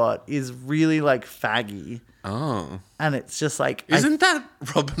iRobot is really like faggy. Oh. And it's just like... Isn't that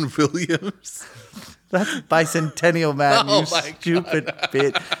Robin Williams? That's Bicentennial Man, Oh you my stupid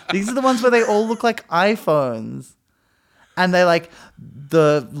bit. These are the ones where they all look like iPhones. And they're like,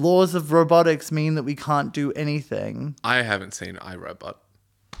 the laws of robotics mean that we can't do anything. I haven't seen iRobot.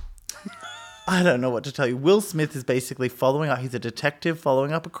 I don't know what to tell you. Will Smith is basically he's a detective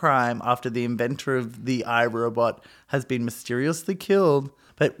following up a crime after the inventor of the iRobot has been mysteriously killed.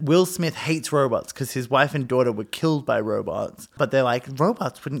 But Will Smith hates robots because his wife and daughter were killed by robots. But they're like,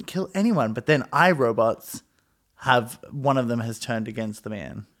 robots wouldn't kill anyone. But then iRobots one of them has turned against the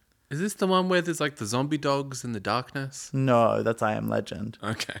man. Is this the one where there's like the zombie dogs in the darkness? No, that's I Am Legend.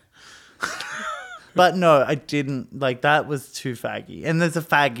 Okay. But no, I didn't. Like, that was too faggy. And there's a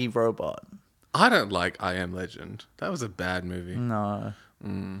faggy robot. I don't like I Am Legend. That was a bad movie. No.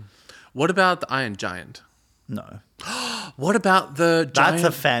 What about the Iron Giant? No. What about the giant... That's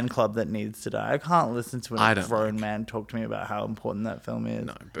a fan club that needs to die. I can't listen to I a don't grown man talk to me about how important that film is.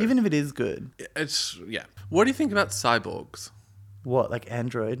 No, but- Even if it is good. It's, yeah. What do you think about cyborgs? What, like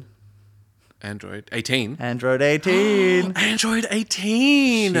Android? Android 18. Android 18. Android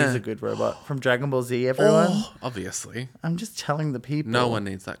 18. She's a good robot. From Dragon Ball Z, everyone. Oh, obviously. I'm just telling the people. No one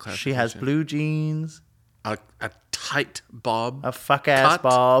needs that She clarification. has blue jeans, A tight bob. a fuck-ass Cut.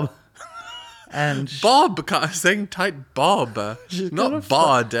 bob, and Bob, saying tight bob. She's got Not a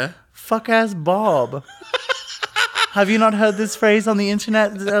bod. fuck-ass bob. Have you not heard this phrase on the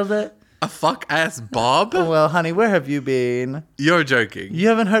internet, Zelda? A fuck-ass bob? Well, honey, where have you been? You're joking. You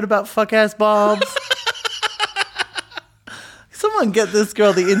haven't heard about fuck-ass bobs? Someone get this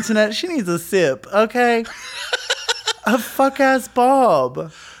girl the internet. She needs a sip, okay? A fuck-ass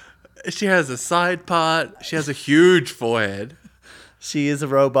bob. She has a side part. She has a huge forehead. She is a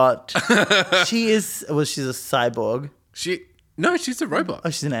robot. She's a cyborg. No, she's a robot. Oh,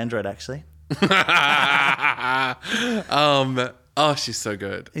 she's an android, actually. Oh, she's so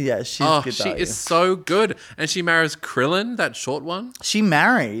good. Yeah, she's good. She is so good. And she marries Krillin, that short one. She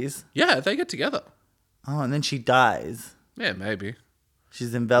marries. Yeah, they get together. Oh, and then she dies. Yeah, maybe.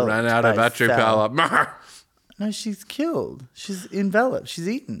 She's enveloped. Ran out of by battery Cell. power. No, she's killed. She's enveloped. She's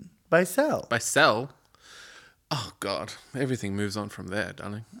eaten by Cell. By Cell. Oh, God. Everything moves on from there,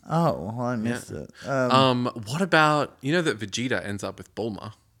 darling. Oh, well, I missed it. What about, that Vegeta ends up with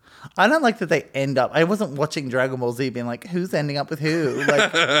Bulma? I don't like that they end up. I wasn't watching Dragon Ball Z being like, who's ending up with who?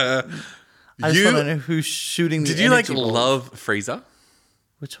 Like, I just want to know who's shooting the Did you energy balls. love Frieza?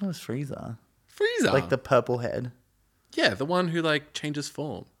 Which one was Frieza? Frieza. Like the purple head. Yeah, the one who changes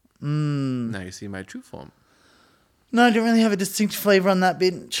form. Now you see my true form. No, I don't really have a distinct flavor on that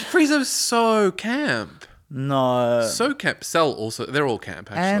bench. Frieza's so camp. No. So camp. Cell also. They're all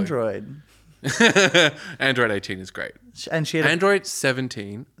camp, actually. Android. Android 18 is great. And she had Android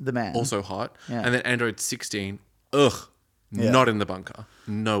 17. the man. Also hot. Yeah. And then Android 16. Ugh. Yeah. Not in the bunker.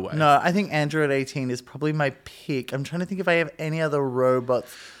 No way. No, I think Android 18 is probably my pick. I'm trying to think if I have any other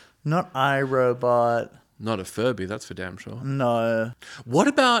robots. Not iRobot. Not a Furby, that's for damn sure. No. What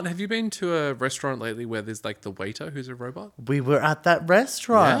about, have you been to a restaurant lately where there's like the waiter who's a robot? We were at that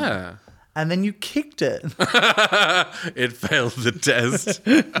restaurant. Yeah. And then you kicked it. It failed the test.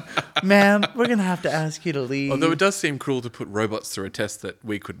 Ma'am, we're going to have to ask you to leave. Although it does seem cruel to put robots through a test that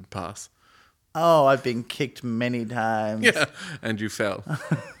we couldn't pass. Oh, I've been kicked many times. Yeah, and you fell.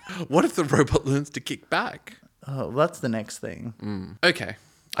 What if the robot learns to kick back? Oh, well, that's the next thing. Okay.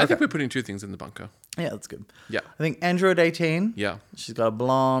 I think we're putting two things in the bunker. Yeah, that's good. Yeah. I think Android 18. Yeah. She's got a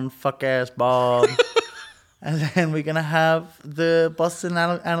blonde, fuck-ass bob. And then we're going to have the Boston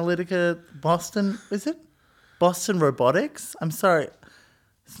Analytica... Boston... Is it? Boston Robotics? I'm sorry.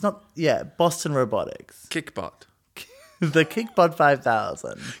 It's not... Yeah, Boston Robotics. Kickbot. The Kickbot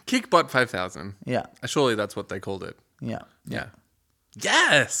 5000. Kickbot 5000. Yeah. Surely that's what they called it. Yeah. Yeah.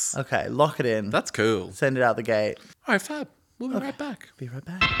 Yes! Okay, lock it in. That's cool. Send it out the gate. All right, fab. We'll be right back. Be right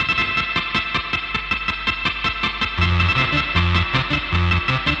back.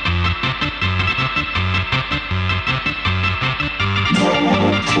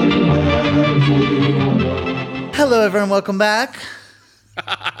 Hello, everyone. Welcome back.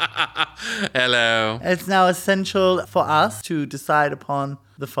 Hello. It's now essential for us to decide upon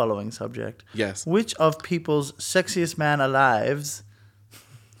the following subject. Yes. Which of people's sexiest man alive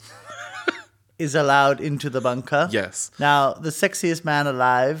is allowed into the bunker? Yes. Now, the sexiest man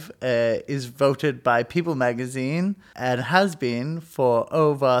alive is voted by People magazine and has been for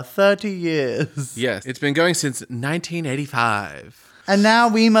over 30 years. Yes. It's been going since 1985. And now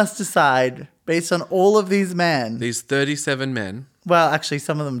we must decide, based on all of these men. These 37 men. Well, actually,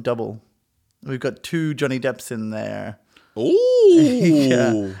 some of them double. We've got 2 Johnny Depps in there. Ooh.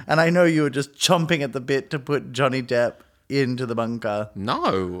 Yeah. And I know you were just chomping at the bit to put Johnny Depp into the bunker.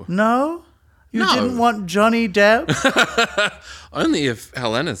 No. No? You No. didn't want Johnny Depp? Only if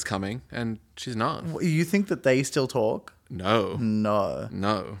Helena's coming, and she's not. You think that they still talk? No. No.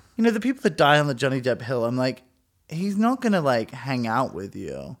 No. You know, the people that die on the Johnny Depp hill, I'm like, he's not going to, like, hang out with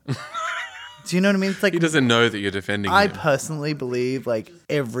you. Do you know what I mean? It's like, He doesn't know that you're defending I him. personally believe, like,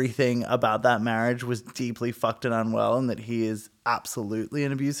 everything about that marriage was deeply fucked and unwell and that he is absolutely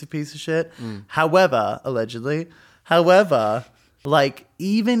an abusive piece of shit. However, allegedly, like,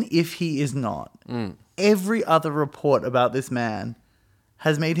 even if he is not, every other report about this man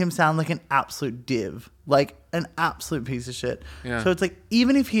has made him sound like an absolute div, like an absolute piece of shit. Yeah. So it's like,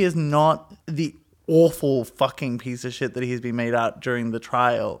 even if he is not the awful fucking piece of shit that he's been made out during the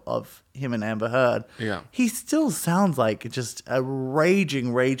trial of him and Amber Heard, Yeah. he still sounds like just a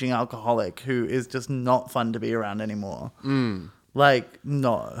raging alcoholic who is just not fun to be around anymore. Like,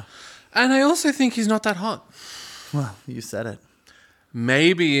 no. And I also think he's not that hot. Well, you said it.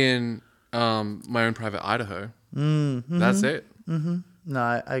 Maybe in My Own Private Idaho. That's it. No,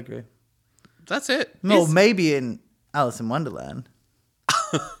 I agree. That's it. No, He's- maybe in Alice in Wonderland.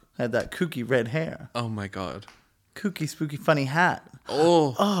 Had that kooky red hair. Oh my God. Kooky, spooky, funny hat.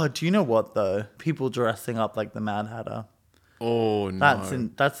 Oh. Oh, do you know what, though? People dressing up like the Mad Hatter. Oh no.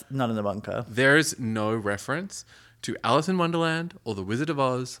 That's not in the bunker. There is no reference to Alice in Wonderland or The Wizard of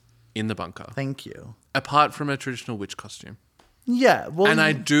Oz in the bunker. Thank you. Apart from a traditional witch costume. Yeah, well... And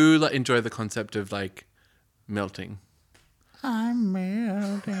I do enjoy the concept of like melting. I'm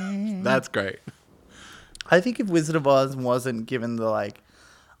melting. That's great. I think if Wizard of Oz wasn't given the, like,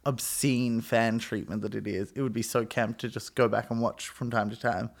 obscene fan treatment that it is, it would be so camp to just go back and watch from time to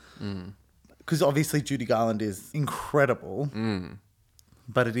time. Because obviously Judy Garland is incredible,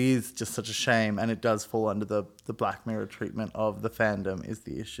 but it is just such a shame, and it does fall under the Black Mirror treatment of the fandom is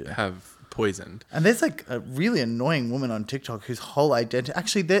the issue. Have poisoned. And there's like a really annoying woman on TikTok whose whole identity...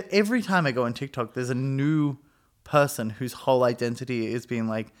 Actually, every time I go on TikTok, there's a new person whose whole identity is being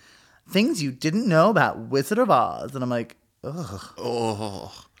like, things you didn't know about Wizard of Oz. And I'm like, ugh.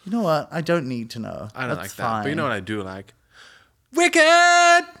 Oh, You know what? I don't need to know. I don't That's like that. But you know fine. what I do like?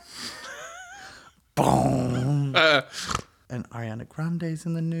 Wicked! Boom. And Ariana Grande's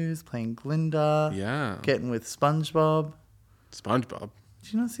in the news playing Glinda. Yeah. Getting with SpongeBob. SpongeBob.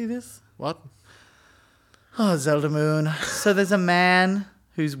 Did you not see this? What? Oh, Zelda Moon. So there's a man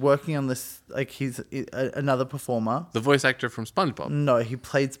who's working on this, like he's another performer. The voice actor from SpongeBob. No, he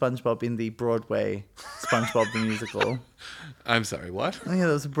played SpongeBob in the Broadway SpongeBob the Musical. I'm sorry, what? Oh, yeah,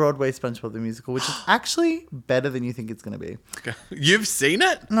 there was a Broadway SpongeBob the Musical, which is actually better than you think it's going to be. You've seen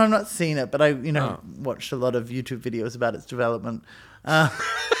it? No, I've not seen it, but I, watched a lot of YouTube videos about its development.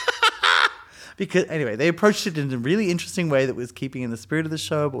 Because, anyway, they approached it in a really interesting way that was keeping in the spirit of the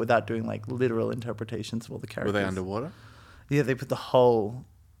show, but without doing, like, literal interpretations of all the characters. Were they underwater? Yeah, they put the whole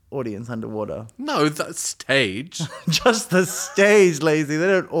audience underwater. No, that's stage. Just the stage, lazy. They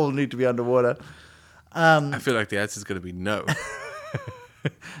don't all need to be underwater. I feel like the answer is going to be no.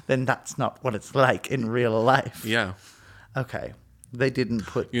 Then that's not what it's like in real life. Yeah. Okay. They didn't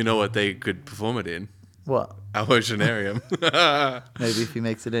put... You know what they could perform it in? What? Our Oceanarium. Maybe if he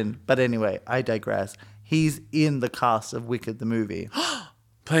makes it in. But anyway, I digress. He's in the cast of Wicked the movie.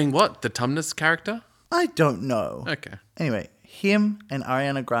 Playing what? The Tumnus character? I don't know. Okay. Anyway, him and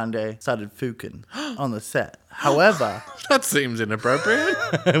Ariana Grande started fucking on the set. However... That seems inappropriate.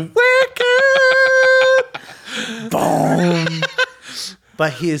 Wicked! Boom!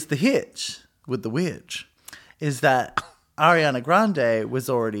 But here's the hitch with the witch, is that Ariana Grande was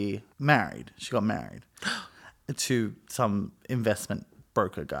already married. She got married to some investment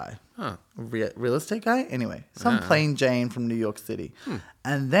broker guy. Huh. Real estate guy? Anyway, some plain Jane from New York City.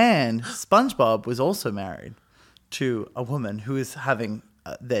 And then SpongeBob was also married to a woman who is having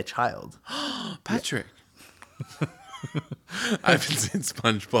their child. Patrick. I haven't seen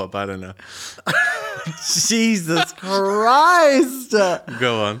SpongeBob. I don't know. Jesus Christ!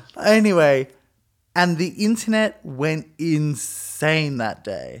 Go on. Anyway, and the internet went insane that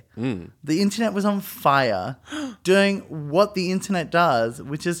day. The internet was on fire doing what the internet does,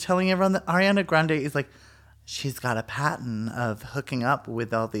 which is telling everyone that Ariana Grande is like, she's got a pattern of hooking up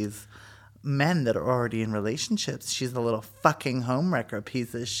with all these men that are already in relationships. She's a little fucking homewrecker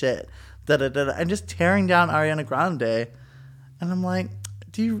piece of shit. And just tearing down Ariana Grande. And I'm like,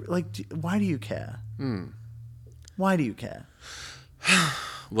 why do you care? Why do you care?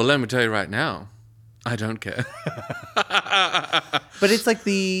 Well, let me tell you right now, I don't care. But it's like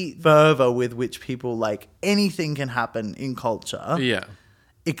the fervor with which people like anything can happen in culture. Yeah.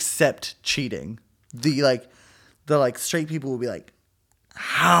 Except cheating. The straight people will be like,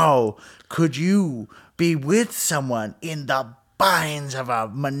 how could you be with someone in the binds of a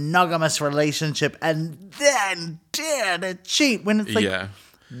monogamous relationship and then dare to cheat? When it's like,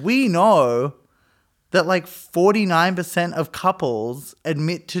 we know that like 49% of couples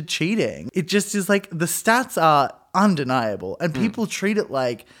admit to cheating. It just is like, the stats are undeniable and people treat it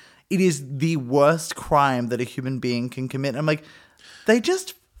like it is the worst crime that a human being can commit. And I'm like, they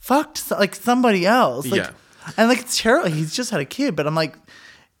just fucked like somebody else. Like, and like, it's terrible. He's just had a kid, but I'm like,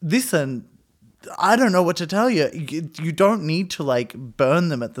 listen, I don't know what to tell you. You don't need to like burn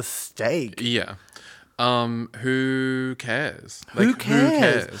them at the stake. Yeah. Who cares? Who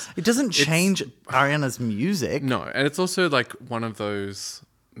cares? It doesn't change Ariana's music. No, and it's also like one of those,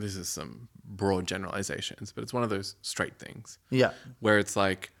 this is some broad generalizations, but it's one of those straight things. Yeah. Where it's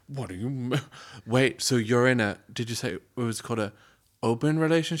like, wait, so you're in did you say it was called a open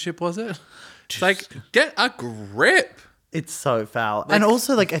relationship, was it? It's like, get a grip. It's so foul. And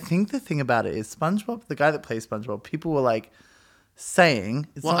also, like, I think the thing about it is SpongeBob, the guy that plays SpongeBob, people were like saying...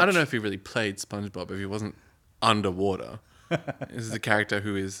 I don't know if he really played SpongeBob if he wasn't underwater. This is a character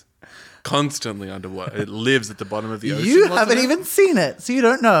who is constantly underwater. It lives at the bottom of the ocean. You haven't even seen it, so you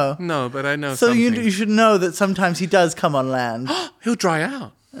don't know. No, but I know so something. you should know that sometimes he does come on land. He'll dry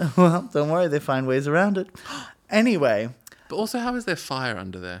out. Well, don't worry. They find ways around it. Anyway. But also, how is there fire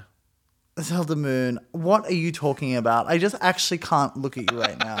under there? Zelda Moon, what are you talking about? I just actually can't look at you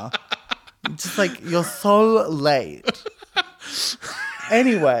right now. Just like, you're so late.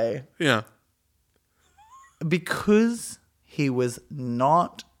 Anyway. Yeah. Because he was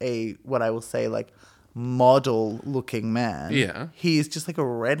not what I will say, like, model-looking man. Yeah. He's just like a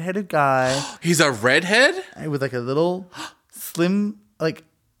redheaded guy. He's a redhead? With like a little slim, like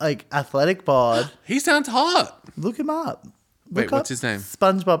athletic bod. He sounds hot. Look him up. Wait, what's his name?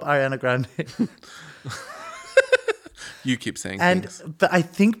 SpongeBob Ariana Grande. You keep saying things. But I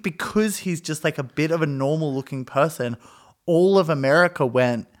think because he's just like a bit of a normal looking person, all of America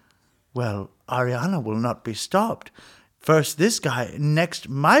went, well, Ariana will not be stopped. First this guy, next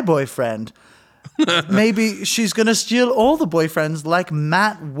my boyfriend. Maybe she's going to steal all the boyfriends like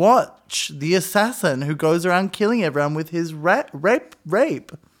Matt Watch, the assassin who goes around killing everyone with his rape.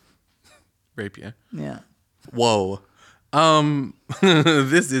 Rape, yeah? Yeah. Whoa.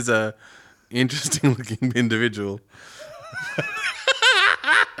 This is a interesting looking individual.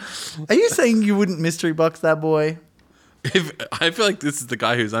 Are you saying you wouldn't mystery box that boy? I feel like this is the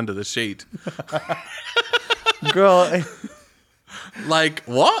guy who's under the sheet. Girl. Like,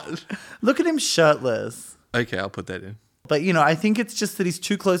 what? Look at him shirtless. Okay, I'll put that in. But, I think it's just that he's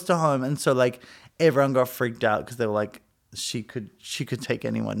too close to home. And so, like, everyone got freaked out because they were like, she could take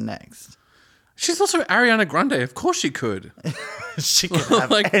anyone next. She's also Ariana Grande. Of course she could. She can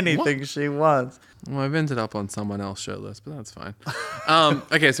have like, anything she wants. Well, I've ended up on someone else shirtless, but that's fine.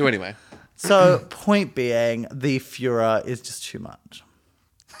 Okay, so anyway. So, point being, the Führer is just too much.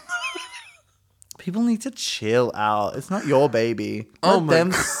 People need to chill out. It's not your baby. Let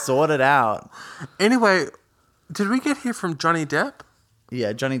them sort it out. Anyway, did we get here from Johnny Depp?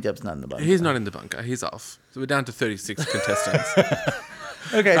 Yeah, Johnny Depp's not in the bunker. He's not in the bunker. He's off. So we're down to 36 contestants.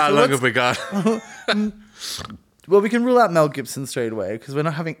 Okay, How so long have we got? well, we can rule out Mel Gibson straight away because we're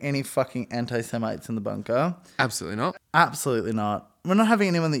not having any fucking anti-Semites in the bunker. Absolutely not. Absolutely not. We're not having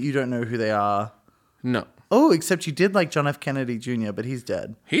anyone that you don't know who they are. No. Oh, except you did like John F. Kennedy Jr., but he's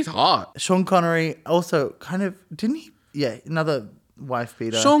dead. He's hot. Sean Connery also kind of, didn't he? Yeah, another wife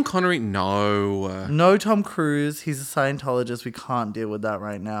beater. Sean Connery, no. No Tom Cruise. He's a Scientologist. We can't deal with that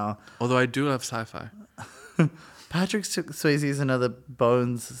right now. Although I do love sci-fi. Patrick Swayze is another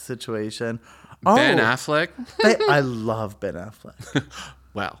Bones situation. Ben Affleck. I love Ben Affleck.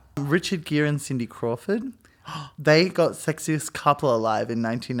 Wow. Richard Gere and Cindy Crawford. They got Sexiest Couple Alive in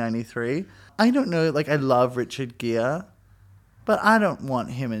 1993. I don't know, like I love Richard Gere, but I don't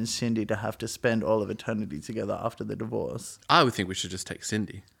want him and Cindy to have to spend all of eternity together after the divorce. I would think we should just take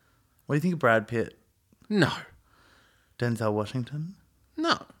Cindy. What do you think of Brad Pitt? No. Denzel Washington?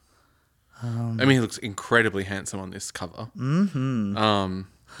 No. I mean, he looks incredibly handsome on this cover. Mm-hmm.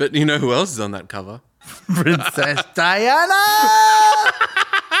 But you know who else is on that cover? Princess Diana!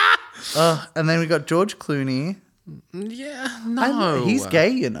 And then we got George Clooney. Yeah, no. He's gay,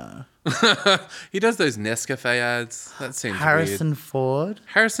 you know. He does those Nescafe ads. That seems Harrison weird. Ford.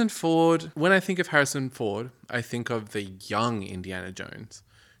 Harrison Ford. When I think of Harrison Ford, I think of the young Indiana Jones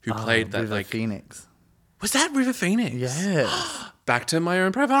who played that River Phoenix. Was that River Phoenix? Yes. Back to My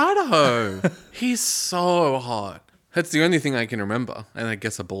Own Private Idaho. He's so hot. That's the only thing I can remember. And I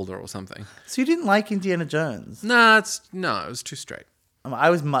guess a boulder or something. So you didn't like Indiana Jones? No, it was too straight.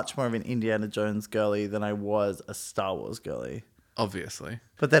 I was much more of an Indiana Jones girly than I was a Star Wars girly. Obviously.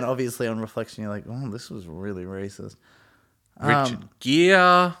 But then obviously on reflection, you're like, oh, this was really racist. Richard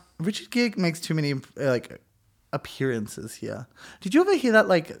Gere. Richard Gere makes too many appearances here. Did you ever hear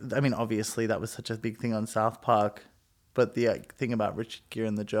that? Obviously that was such a big thing on South Park, but the thing about Richard Gere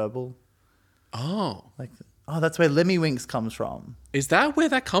and the gerbil. Oh. That's where Lemmy Winks comes from. Is that where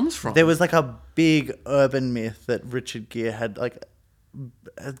that comes from? There was a big urban myth that Richard Gere had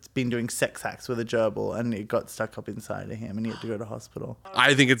been doing sex acts with a gerbil and it got stuck up inside of him and he had to go to hospital.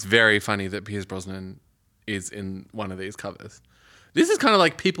 I think it's very funny that Pierce Brosnan is in one of these covers. This is kind of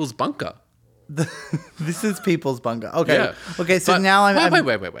like People's Bunker. This is People's Bunker. Okay. Yeah. Okay, so now I'm...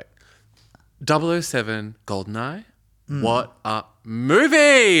 Wait. 007 GoldenEye. What a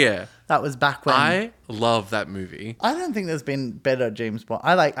movie! That was back when... I love that movie. I don't think there's been better James Bond.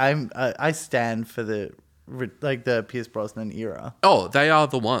 I stand for the Pierce Brosnan era. Oh, they are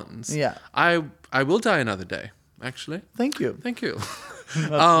the ones. Yeah. I will die another day, actually. Thank you. Thank you.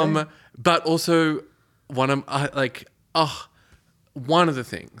 But also one of the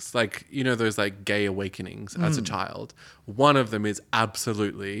things, those gay awakenings as a child. One of them is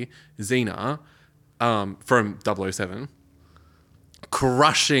absolutely Xena from 007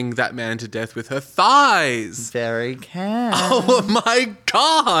 crushing that man to death with her thighs. Very can. Oh my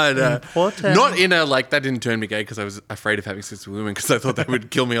God. Important. Not in a, that didn't turn me gay because I was afraid of having sex with women because I thought they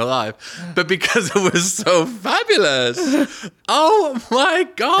would kill me alive, but because it was so fabulous. Oh my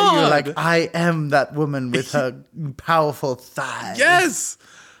God. You're like, I am that woman with her powerful thighs. Yes.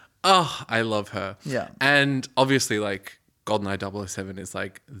 Oh, I love her. Yeah. And obviously, GoldenEye 007 is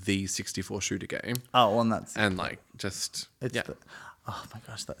the 64 shooter game. Oh, and that's... And yeah. Oh my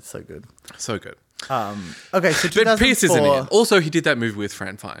gosh, that's so good. So good. Okay, so 2004... But Pierce isn't in. Also, he did that movie with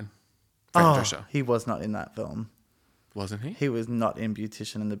Fran Fine. Fran Drescher. He was not in that film. Wasn't he? He was not in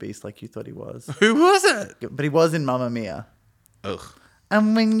Beautician and the Beast like you thought he was. Who was it? But he was in Mamma Mia. Ugh.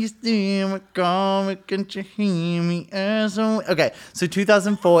 And when you see me come, can't you hear me? Okay, so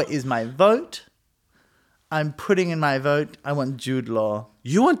 2004 is my vote. I'm putting in my vote. I want Jude Law.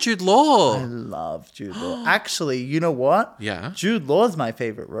 You want Jude Law? I love Jude Law. Actually, you know what? Yeah. Jude Law's my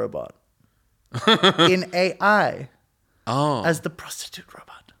favorite robot. In AI. Oh. As the prostitute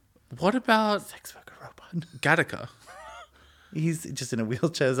robot. What about Sex worker robot. Gattaca? He's just in a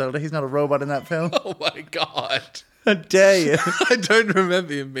wheelchair, Zelda. He's not a robot in that film. Oh my God. How dare you? I don't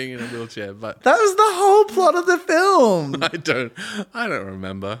remember him being in a wheelchair, but That was the whole plot of the film. I don't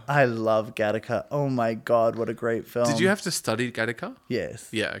remember. I love Gattaca. Oh my God, what a great film. Did you have to study Gattaca? Yes.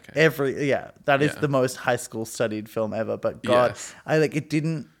 Yeah, okay. That is Yeah. the most high school studied film ever. But God, Yes.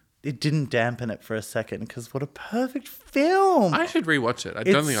 it didn't dampen it for a second because what a perfect film. I should rewatch it. I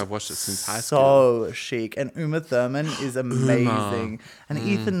don't think I've watched it since high school. So chic. And Uma Thurman is amazing. And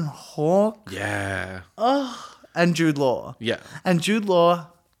Ethan Hawke Yeah. and Jude Law. Yeah. And Jude Law,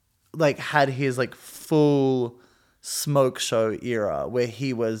 like had his like full smoke show era where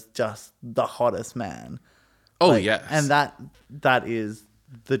he was just the hottest man. Oh, Like, yes. and that is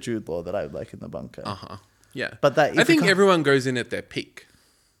the Jude Law that I would like in the bunker. Uh-huh. Yeah. But that I think everyone goes in at their peak.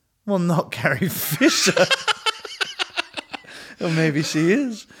 Well, not Carrie Fisher. Or maybe she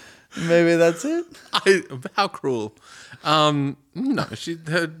is. Maybe that's it. How cruel. No,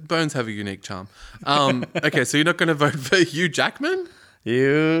 her bones have a unique charm. Okay, so you're not going to vote for Hugh Jackman?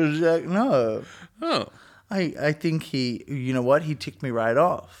 No. Oh. I think you know what? He ticked me right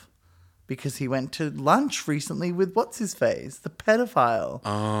off. Because he went to lunch recently with what's his face? The pedophile.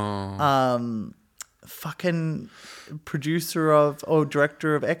 Oh. Fucking producer of or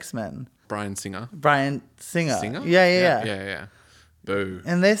director of X-Men. Bryan Singer. Brian Singer. Singer? Yeah. Boo.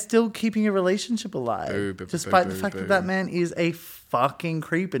 And they're still keeping a relationship alive. Boo, despite boo, the fact boo. that man is a fucking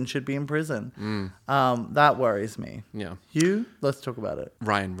creep and should be in prison. That worries me. Yeah. You? Let's talk about it.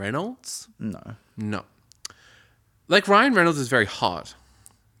 Ryan Reynolds? No. Like, Ryan Reynolds is very hot,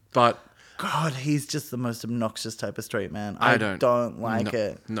 but God, he's just the most obnoxious type of straight man. I don't like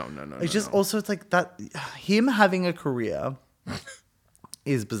it. No. It's just also, it's like that, him having a career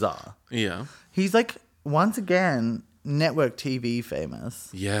is bizarre. Yeah. He's like, once again, network TV famous.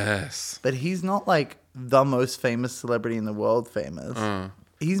 Yes. But he's not like the most famous celebrity in the world famous.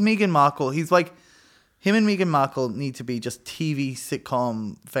 He's Meghan Markle. He's like, him and Meghan Markle need to be just TV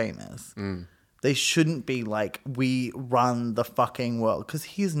sitcom famous. They shouldn't be like, we run the fucking world. Because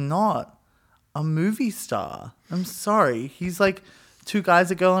he's not a movie star. I'm sorry. He's like two guys,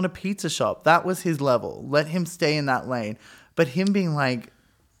 a girl in a pizza shop. That was his level. Let him stay in that lane. But him being like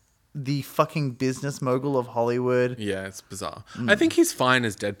the fucking business mogul of Hollywood. Yeah, it's bizarre. I think he's fine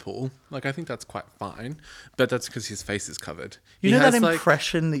as Deadpool. Like, I think that's quite fine. But that's because his face is covered. You He know that has, like-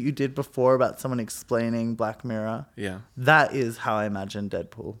 impression that you did before about someone explaining Black Mirror? Yeah. That is how I imagine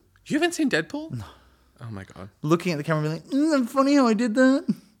Deadpool. You haven't seen Deadpool? No. Oh, my God. Looking at the camera and being like, funny how I did that.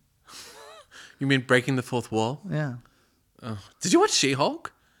 You mean breaking the fourth wall? Yeah. Oh. Did you watch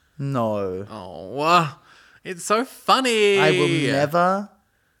She-Hulk? No. Oh, it's so funny. I will never,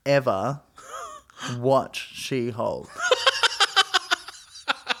 ever watch She-Hulk.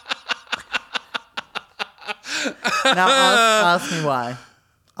 Now ask me why.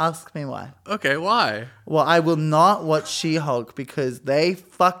 Ask me why. Okay, why? Well, I will not watch She-Hulk because they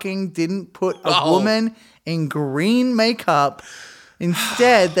fucking didn't put a Oh. woman in green makeup.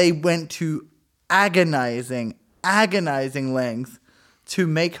 Instead, they went to agonizing lengths to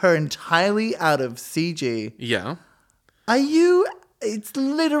make her entirely out of CG. Yeah. It's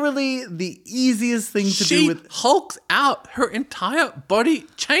literally the easiest thing to do with... Hulks out. Her entire body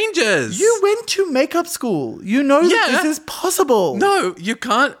changes. You went to makeup school. You know that Yeah. this is possible. No, you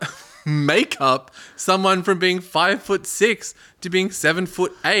can't make up someone from being 5'6" to being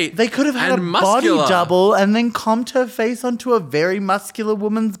 7'8". They could have had and a muscular. body double and then comped her face onto a very muscular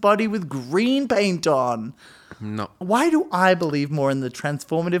woman's body with green paint on. No. Why do I believe more in the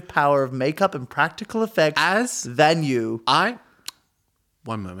transformative power of makeup and practical effects than you?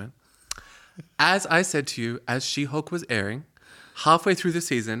 One moment. As I said to you, as She-Hulk was airing, halfway through the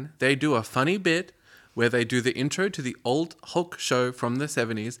season, they do a funny bit where they do the intro to the old Hulk show from the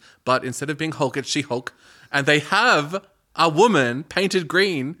 70s, but instead of being Hulk, it's She-Hulk. And they have a woman painted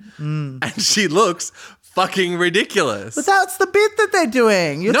green, and she looks fucking ridiculous. But that's the bit that they're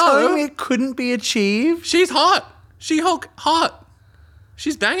doing. You're No. telling me it couldn't be achieved? She's hot. She-Hulk, hot.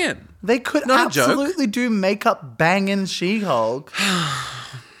 She's banging. They could Not a joke. absolutely do makeup banging She-Hulk.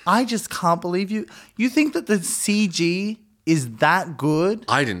 I just can't believe you. You think that the CG is that good?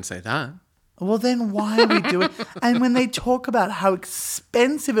 I didn't say that. Well, then why are we doing... And when they talk about how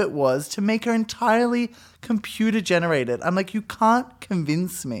expensive it was to make her entirely computer-generated, I'm like, you can't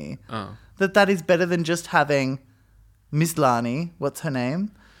convince me that is better than just having Miss Lani, what's her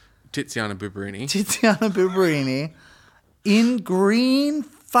name? Tiziana Bubarini. Tiziana Bubarini, in green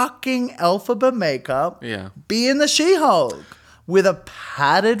fucking alphabet makeup, Yeah. being the She-Hulk with a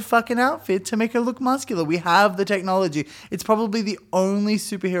padded fucking outfit to make her look muscular. We have the technology. It's probably the only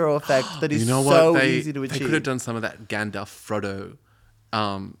superhero effect that is easy to achieve. They could have done some of that Gandalf Frodo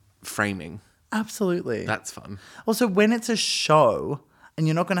framing. Absolutely. That's fun. Also, when it's a show and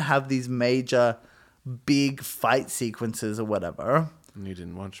you're not going to have these major big fight sequences or whatever, You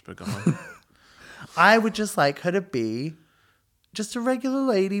didn't watch, but go on. I would just like her to be just a regular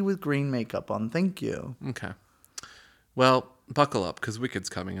lady with green makeup on. Thank you. Okay. Well, buckle up, because Wicked's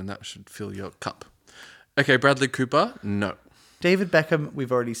coming, and that should fill your cup. Okay, Bradley Cooper? No. David Beckham,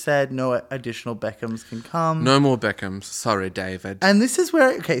 we've already said, no additional Beckhams can come. No more Beckhams. Sorry, David. And this is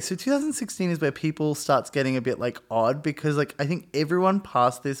where, okay, so 2016 is where people starts getting a bit like odd because like I think everyone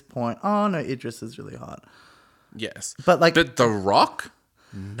past this point, oh no, Idris is really hot. Yes. But like, But The Rock?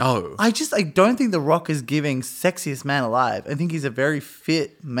 No. I don't think The Rock is giving sexiest man alive. I think he's a very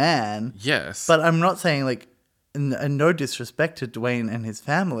fit man. Yes. But I'm not saying like, and no disrespect to Dwayne and his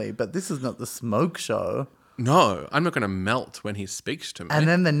family, but this is not the smoke show. No, I'm not going to melt when he speaks to me. And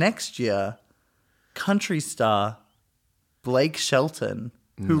then the next year, country star Blake Shelton,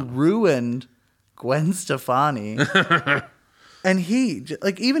 who ruined Gwen Stefani. And he,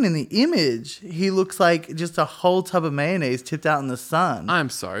 like, even in the image, he looks like just a whole tub of mayonnaise tipped out in the sun.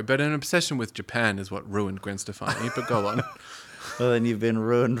 I'm sorry, but an obsession with Japan is what ruined Gwen Stefani. But go on. Well, then you've been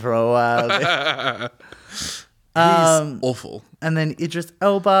ruined for a while. He's awful. And then Idris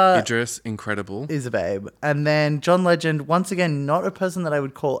Elba Idris, incredible. is a babe. And then John Legend, once again, not a person that I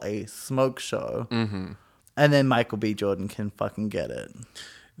would call a smoke show. Mm-hmm. And then Michael B. Jordan can fucking get it.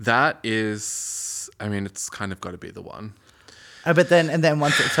 That is, I mean, it's kind of got to be the one. But then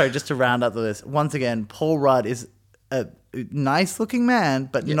once, sorry, just to round up the list, once again, Paul Rudd is a nice looking man,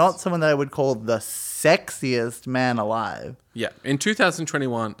 but not someone that I would call the sexiest man alive. Yeah. In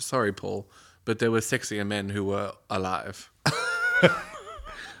 2021, sorry, Paul, but there were sexier men who were alive.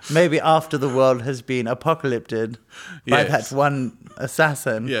 Maybe after the world has been apocalypted by that one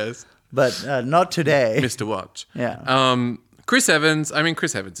assassin. Yes. But not today. Mr. Watch. Yeah. Chris Evans. I mean,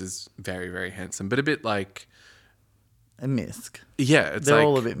 Chris Evans is very, very handsome, but a bit like... A misc. Yeah, it's They're like...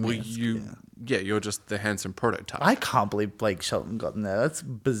 all a bit well, misc, you're just the handsome prototype. I can't believe Blake Shelton got in there. That's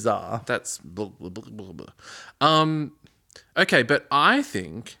bizarre. That's... Blah, blah, blah, blah, blah. Okay, but I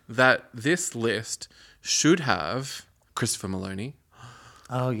think that this list should have Christopher Maloney.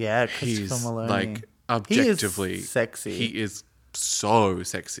 Oh, yeah, Christopher He's Maloney. like objectively... He is sexy. He is so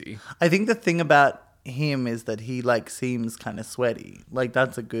sexy. I think the thing about him is that he like seems kind of sweaty. Like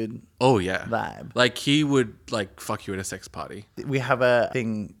that's a good Oh, yeah. vibe. Like he would like fuck you at a sex party. We have a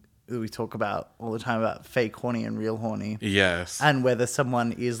thing that we talk about all the time about fake horny and real horny. Yes. And whether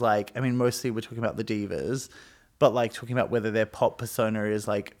someone is like, I mean, mostly we're talking about the divas, but like talking about whether their pop persona is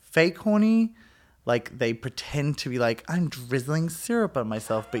like fake horny, like they pretend to be like, I'm drizzling syrup on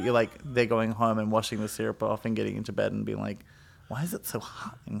myself, but you're like, they're going home and washing the syrup off and getting into bed and being like, why is it so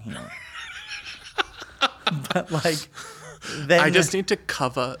hot in here? But like, then I just need to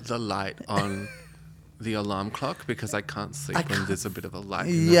cover the light on the alarm clock because I can't sleep when there's a bit of a light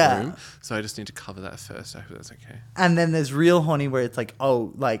in the room. So I just need to cover that first. I hope that's okay. And then there's real horny where it's like,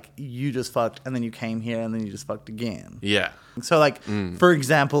 oh, like you just fucked and then you came here and then you just fucked again. Yeah. So like, for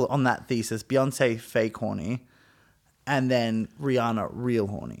example, on that thesis, Beyonce fake horny and then Rihanna real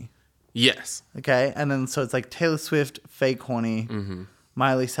horny. Yes. Okay. And then so it's like Taylor Swift fake horny,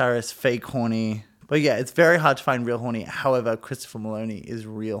 Miley Cyrus fake horny. But yeah, it's very hard to find real horny. However, Christopher Maloney is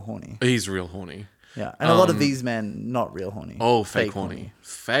real horny. He's real horny. Yeah. And a lot of these men, not real horny. Oh, fake horny.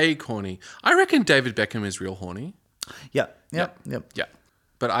 Fake horny. I reckon David Beckham is real horny. Yep. Yeah.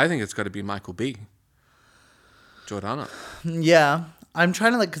 But I think it's got to be Michael B. Jordana. Yeah. I'm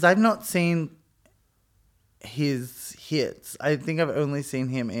trying to like, because I've not seen his hits. I think I've only seen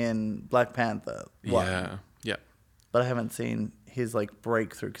him in Black Panther. Yeah. Yeah. But I haven't seen his like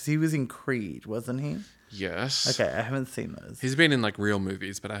breakthrough because he was in Creed, wasn't he? Yes. Okay, I haven't seen those. He's been in like real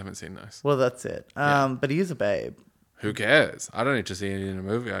movies, but I haven't seen those. Well, that's it. But he is a babe. Who cares? I don't need to see it in a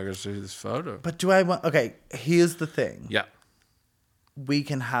movie. I just see this photo. But do I want? Okay, here's the thing. Yeah. We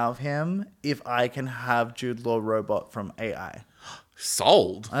can have him if I can have Jude Law robot from AI.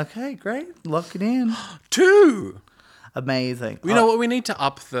 Sold. Okay, great. Lock it in. 2. Amazing. You know what? We need to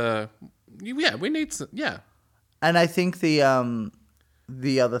up the. Yeah, we need some. Yeah. And I think the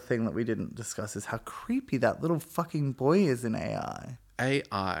other thing that we didn't discuss is how creepy that little fucking boy is in AI.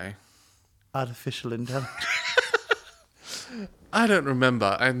 AI. Artificial intelligence. I don't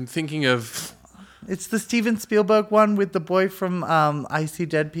remember. I'm thinking of... It's the Steven Spielberg one with the boy from I See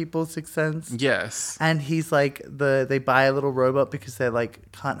Dead People, Sixth Sense. Yes. And he's like, they buy a little robot because they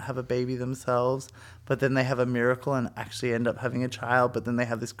like can't have a baby themselves. But then they have a miracle and actually end up having a child. But then they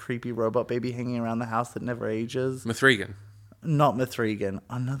have this creepy robot baby hanging around the house that never ages. Mithrigan. Not Mithrigan.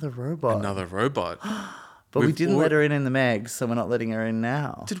 Another robot. Another robot. But we didn't let her in the Megs, so we're not letting her in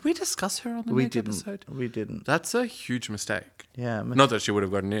now. Did we discuss her on the We Meg didn't. episode? We didn't. That's a huge mistake. Yeah. Not that she would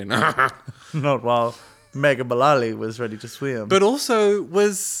have gotten in. Not while Mega Balali was ready to swim. But also,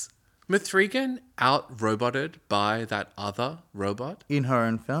 was Mithrigan out-roboted by that other robot? In her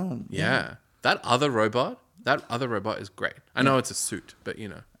own film. Yeah. That other robot is great. I know it's a suit, but you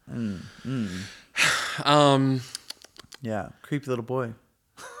know. Yeah, creepy little boy.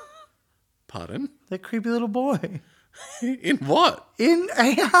 Pardon? That creepy little boy. In what? In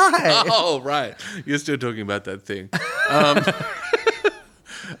AI. Oh, right. You're still talking about that thing.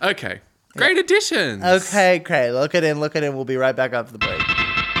 Okay. Great additions. Okay, great. Look it in. We'll be right back after the break.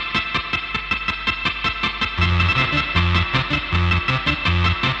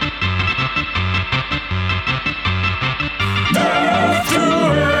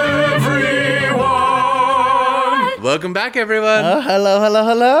 Welcome back, everyone. Oh, hello.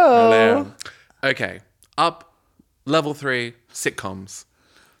 Hello. Okay. Up level 3, sitcoms.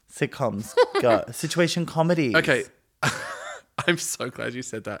 Sitcoms. Go. Situation comedies. Okay. I'm so glad you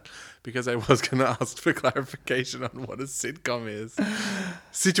said that because I was going to ask for clarification on what a sitcom is.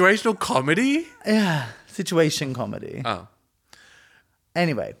 Situational comedy? Yeah. Situation comedy. Oh.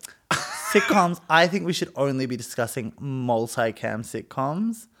 Anyway, sitcoms, I think we should only be discussing multicam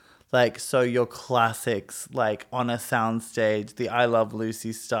sitcoms. Like, so your classics, like on a soundstage, the I Love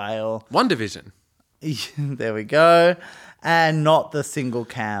Lucy style. One Division. There we go. And not the single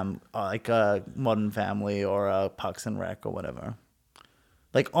cam, like a Modern Family or a Parks and Rec or whatever.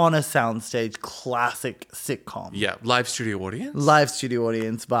 Like on a soundstage, classic sitcom. Yeah. Live studio audience. Live studio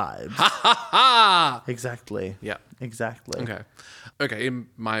audience vibes. Ha ha ha. Exactly. Yeah. Exactly. Okay. In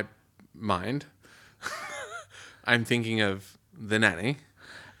my mind, I'm thinking of The Nanny.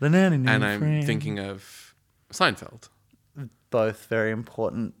 The Nanny And I'm friend. thinking of Seinfeld. Both very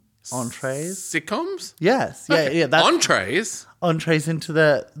important entrees. Sitcoms? Yes. Yeah, Okay. yeah. That's Entrees? entrees into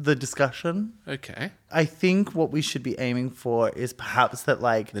the discussion. Okay. I think what we should be aiming for is perhaps that,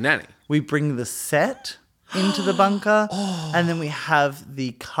 like, The Nanny. we bring the set into the bunker and then we have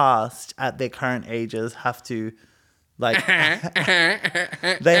the cast at their current ages have to, like,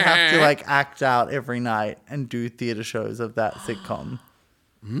 they have to, like, act out every night and do theatre shows of that sitcom.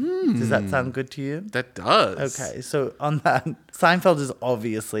 Does that sound good to you? That does. Okay, so on that, Seinfeld is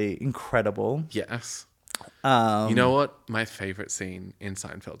obviously incredible. Yes. You know what my favorite scene in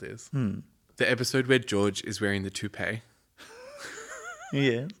Seinfeld is? The episode where George is wearing the toupee.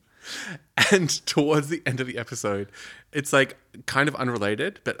 Yeah. And towards the end of the episode, it's like kind of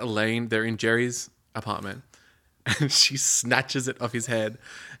unrelated, but Elaine, they're in Jerry's apartment and she snatches it off his head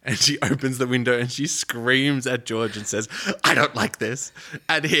and she opens the window and she screams at George and says, "I don't like this.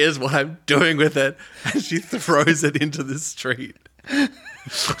 And here's what I'm doing with it." And she throws it into the street.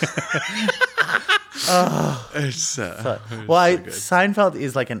 It's, Seinfeld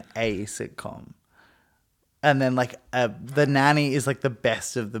is like an A sitcom. And then like The Nanny is like the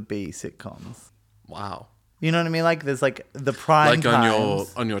best of the B sitcoms. wow. You know what I mean? Like there's like the prime Like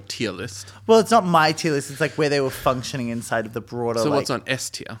times. on your tier list. Well, it's not my tier list. It's like where they were functioning inside of the broader. So like, what's on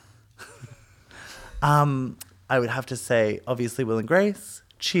S tier? I would have to say, obviously, Will and Grace,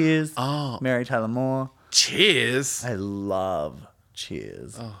 Cheers, Oh. Mary Tyler Moore. Cheers. I love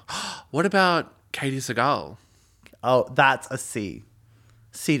Cheers. What about Katie Sagal? Oh, that's a C.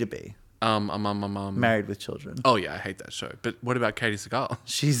 C to B. Married with Children. Oh yeah, I hate that show. But what about Katie Sagal?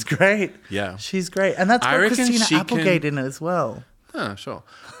 She's great. Yeah. She's great. And that's I got reckon Christina she Applegate can- in it as well. Oh, sure.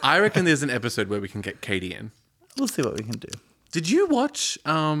 I reckon there's an episode where we can get Katie in. We'll see what we can do. Did you watch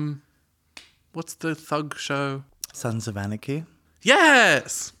what's the thug show? Sons of Anarchy?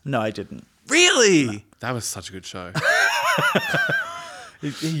 Yes. No, I didn't. Really? That was such a good show.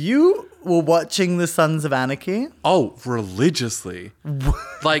 You were watching The Sons of Anarchy? Oh, religiously.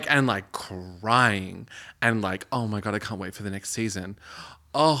 like crying and like, oh my God, I can't wait for the next season.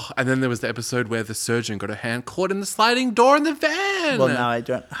 Oh, and then there was the episode where the surgeon got her hand caught in the sliding door in the van. Well, now I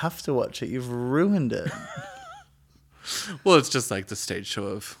don't have to watch it. You've ruined it. Well, it's just like the stage show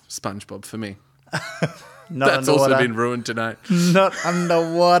of SpongeBob for me. Not That's also underwater. been ruined tonight. Not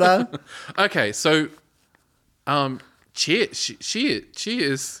underwater. Okay, so Cheers.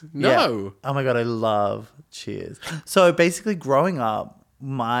 Cheers. No. Yeah. Oh my God, I love Cheers. So basically growing up,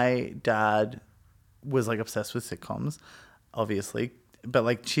 my dad was like obsessed with sitcoms, obviously. But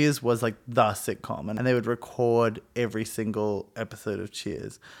like Cheers was like the sitcom and they would record every single episode of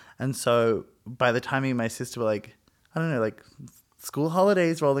Cheers. And so by the time me and my sister were like, I don't know, like school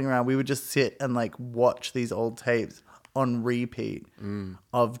holidays rolling around, we would just sit and like watch these old tapes on repeat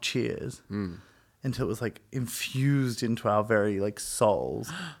of Cheers. Until it was like infused into our very like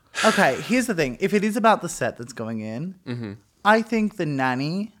souls. Okay, here's the thing. If it is about the set that's going in, I think The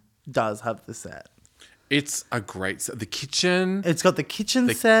Nanny does have the set. It's a great set. The kitchen. It's got the kitchen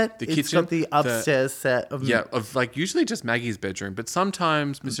set. the It's kitchen, got the upstairs set of Yeah, of like usually just Maggie's bedroom, but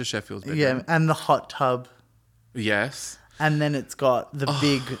sometimes Mr. Sheffield's bedroom. yeah, and the hot tub. Yes. And then it's got the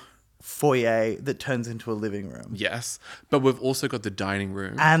big foyer that turns into a living room. Yes. But we've also got the dining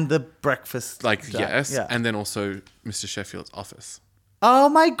room. And the breakfast. Yes. Yeah. And then also Mr. Sheffield's office. Oh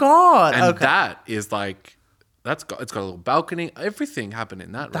my God. And okay. that is like, it's got a little balcony. Everything happened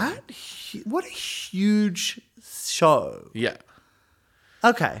in that room. What a huge show. Yeah.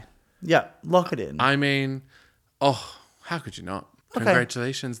 Okay. Yeah. Lock it in. I mean, how could you not? Okay.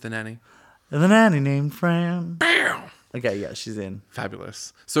 Congratulations, the nanny. The nanny named Fran. Bam! Okay, yeah, she's in.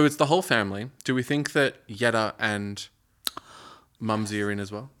 Fabulous. So it's the whole family. Do we think that Yetta and Mumsy are in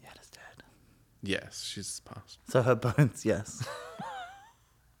as well? Yetta's dead. Yes, she's passed. So her bones, yes.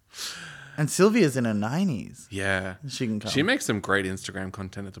 And Sylvia's in her 90s. Yeah. She can come. She makes some great Instagram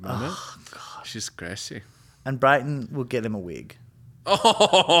content at the moment. Oh, God. She's scratchy. And Brighton will get him a wig.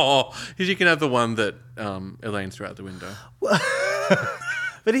 Oh, you can have the one that Elaine threw out the window.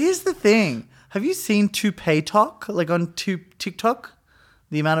 But here's the thing. Have you seen Toupee Talk, like on TikTok?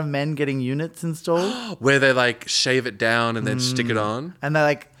 The amount of men getting units installed? Where they like shave it down and then stick it on. And they're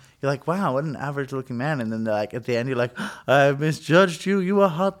like, you're like, wow, what an average looking man. And then they're like, at the end, you're like, I misjudged you. You were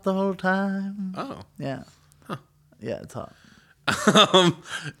hot the whole time. Oh. Yeah. Huh. Yeah, it's hot.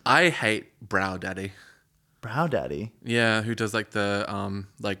 I hate Brow Daddy. Brow Daddy? Yeah, who does like the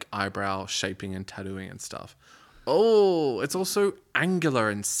like eyebrow shaping and tattooing and stuff. Oh, it's also angular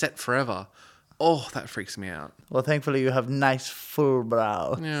and set forever. Oh, that freaks me out. Well, thankfully, you have nice full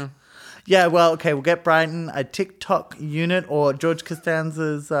brow. Yeah. Yeah, well, okay, we'll get Brighton a TikTok unit or George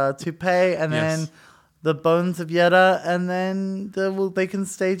Costanza's toupee, and Yes. then the bones of Yetta, and then they can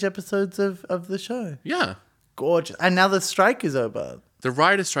stage episodes of the show. Yeah. Gorgeous. And now the strike is over. The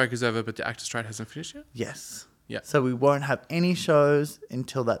writer strike is over, but the actor strike hasn't finished yet? Yes. Yeah. So we won't have any shows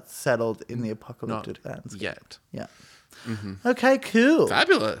until that's settled in the apocalyptic landscape. Yet. Yeah. Okay, cool.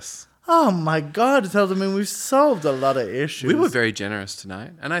 Fabulous. Oh my God, Zelda Moon, we've solved a lot of issues. We were very generous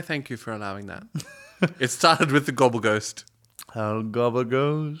tonight, and I thank you for allowing that. It started with the Gobble Ghost. How gobble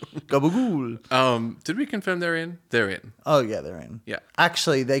goes. Gabagool. Did we confirm they're in? They're in. Oh, yeah, they're in. Yeah.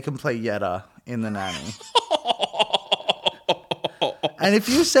 Actually, they can play Yetta in The Nanny. And if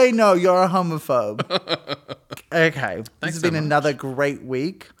you say no, you're a homophobe. Okay. This has so been much. another great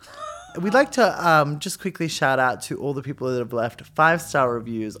week. We'd like to just quickly shout out to all the people that have left 5-star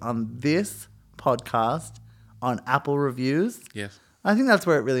reviews on this podcast on Apple Reviews. Yes. I think that's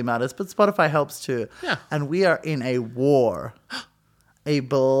where it really matters, but Spotify helps too. Yeah. And we are in a war, a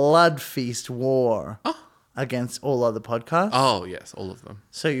blood feast war against all other podcasts. Oh, yes, all of them.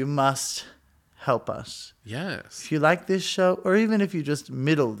 So you must help us. Yes. If you like this show, or even if you just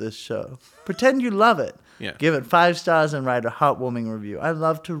middle this show, pretend you love it. Yeah. Give it 5 stars and write a heartwarming review. I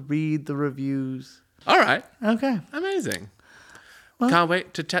love to read the reviews. All right. Okay. Amazing. Can't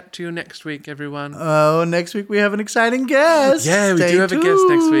wait to chat to you next week, everyone. Oh, next week we have an exciting guest. Yeah, we Stay do have a guest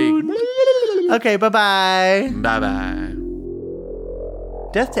next week. tuned. Okay, bye-bye. Bye-bye.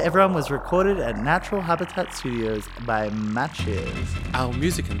 Death to Everyone was recorded at Natural Habitat Studios by Matches. Our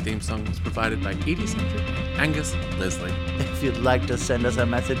music and theme song was provided by Edie Centric, Angus Leslie. If you'd like to send us a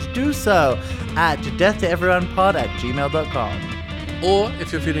message, do so at deathtoeveryonepod@gmail.com. Or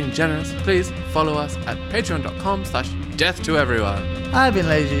if you're feeling generous, please follow us at patreon.com/death to everyone. I've been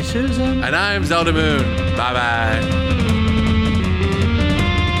Lazy Susan. And I'm Zelda Moon. Bye-bye.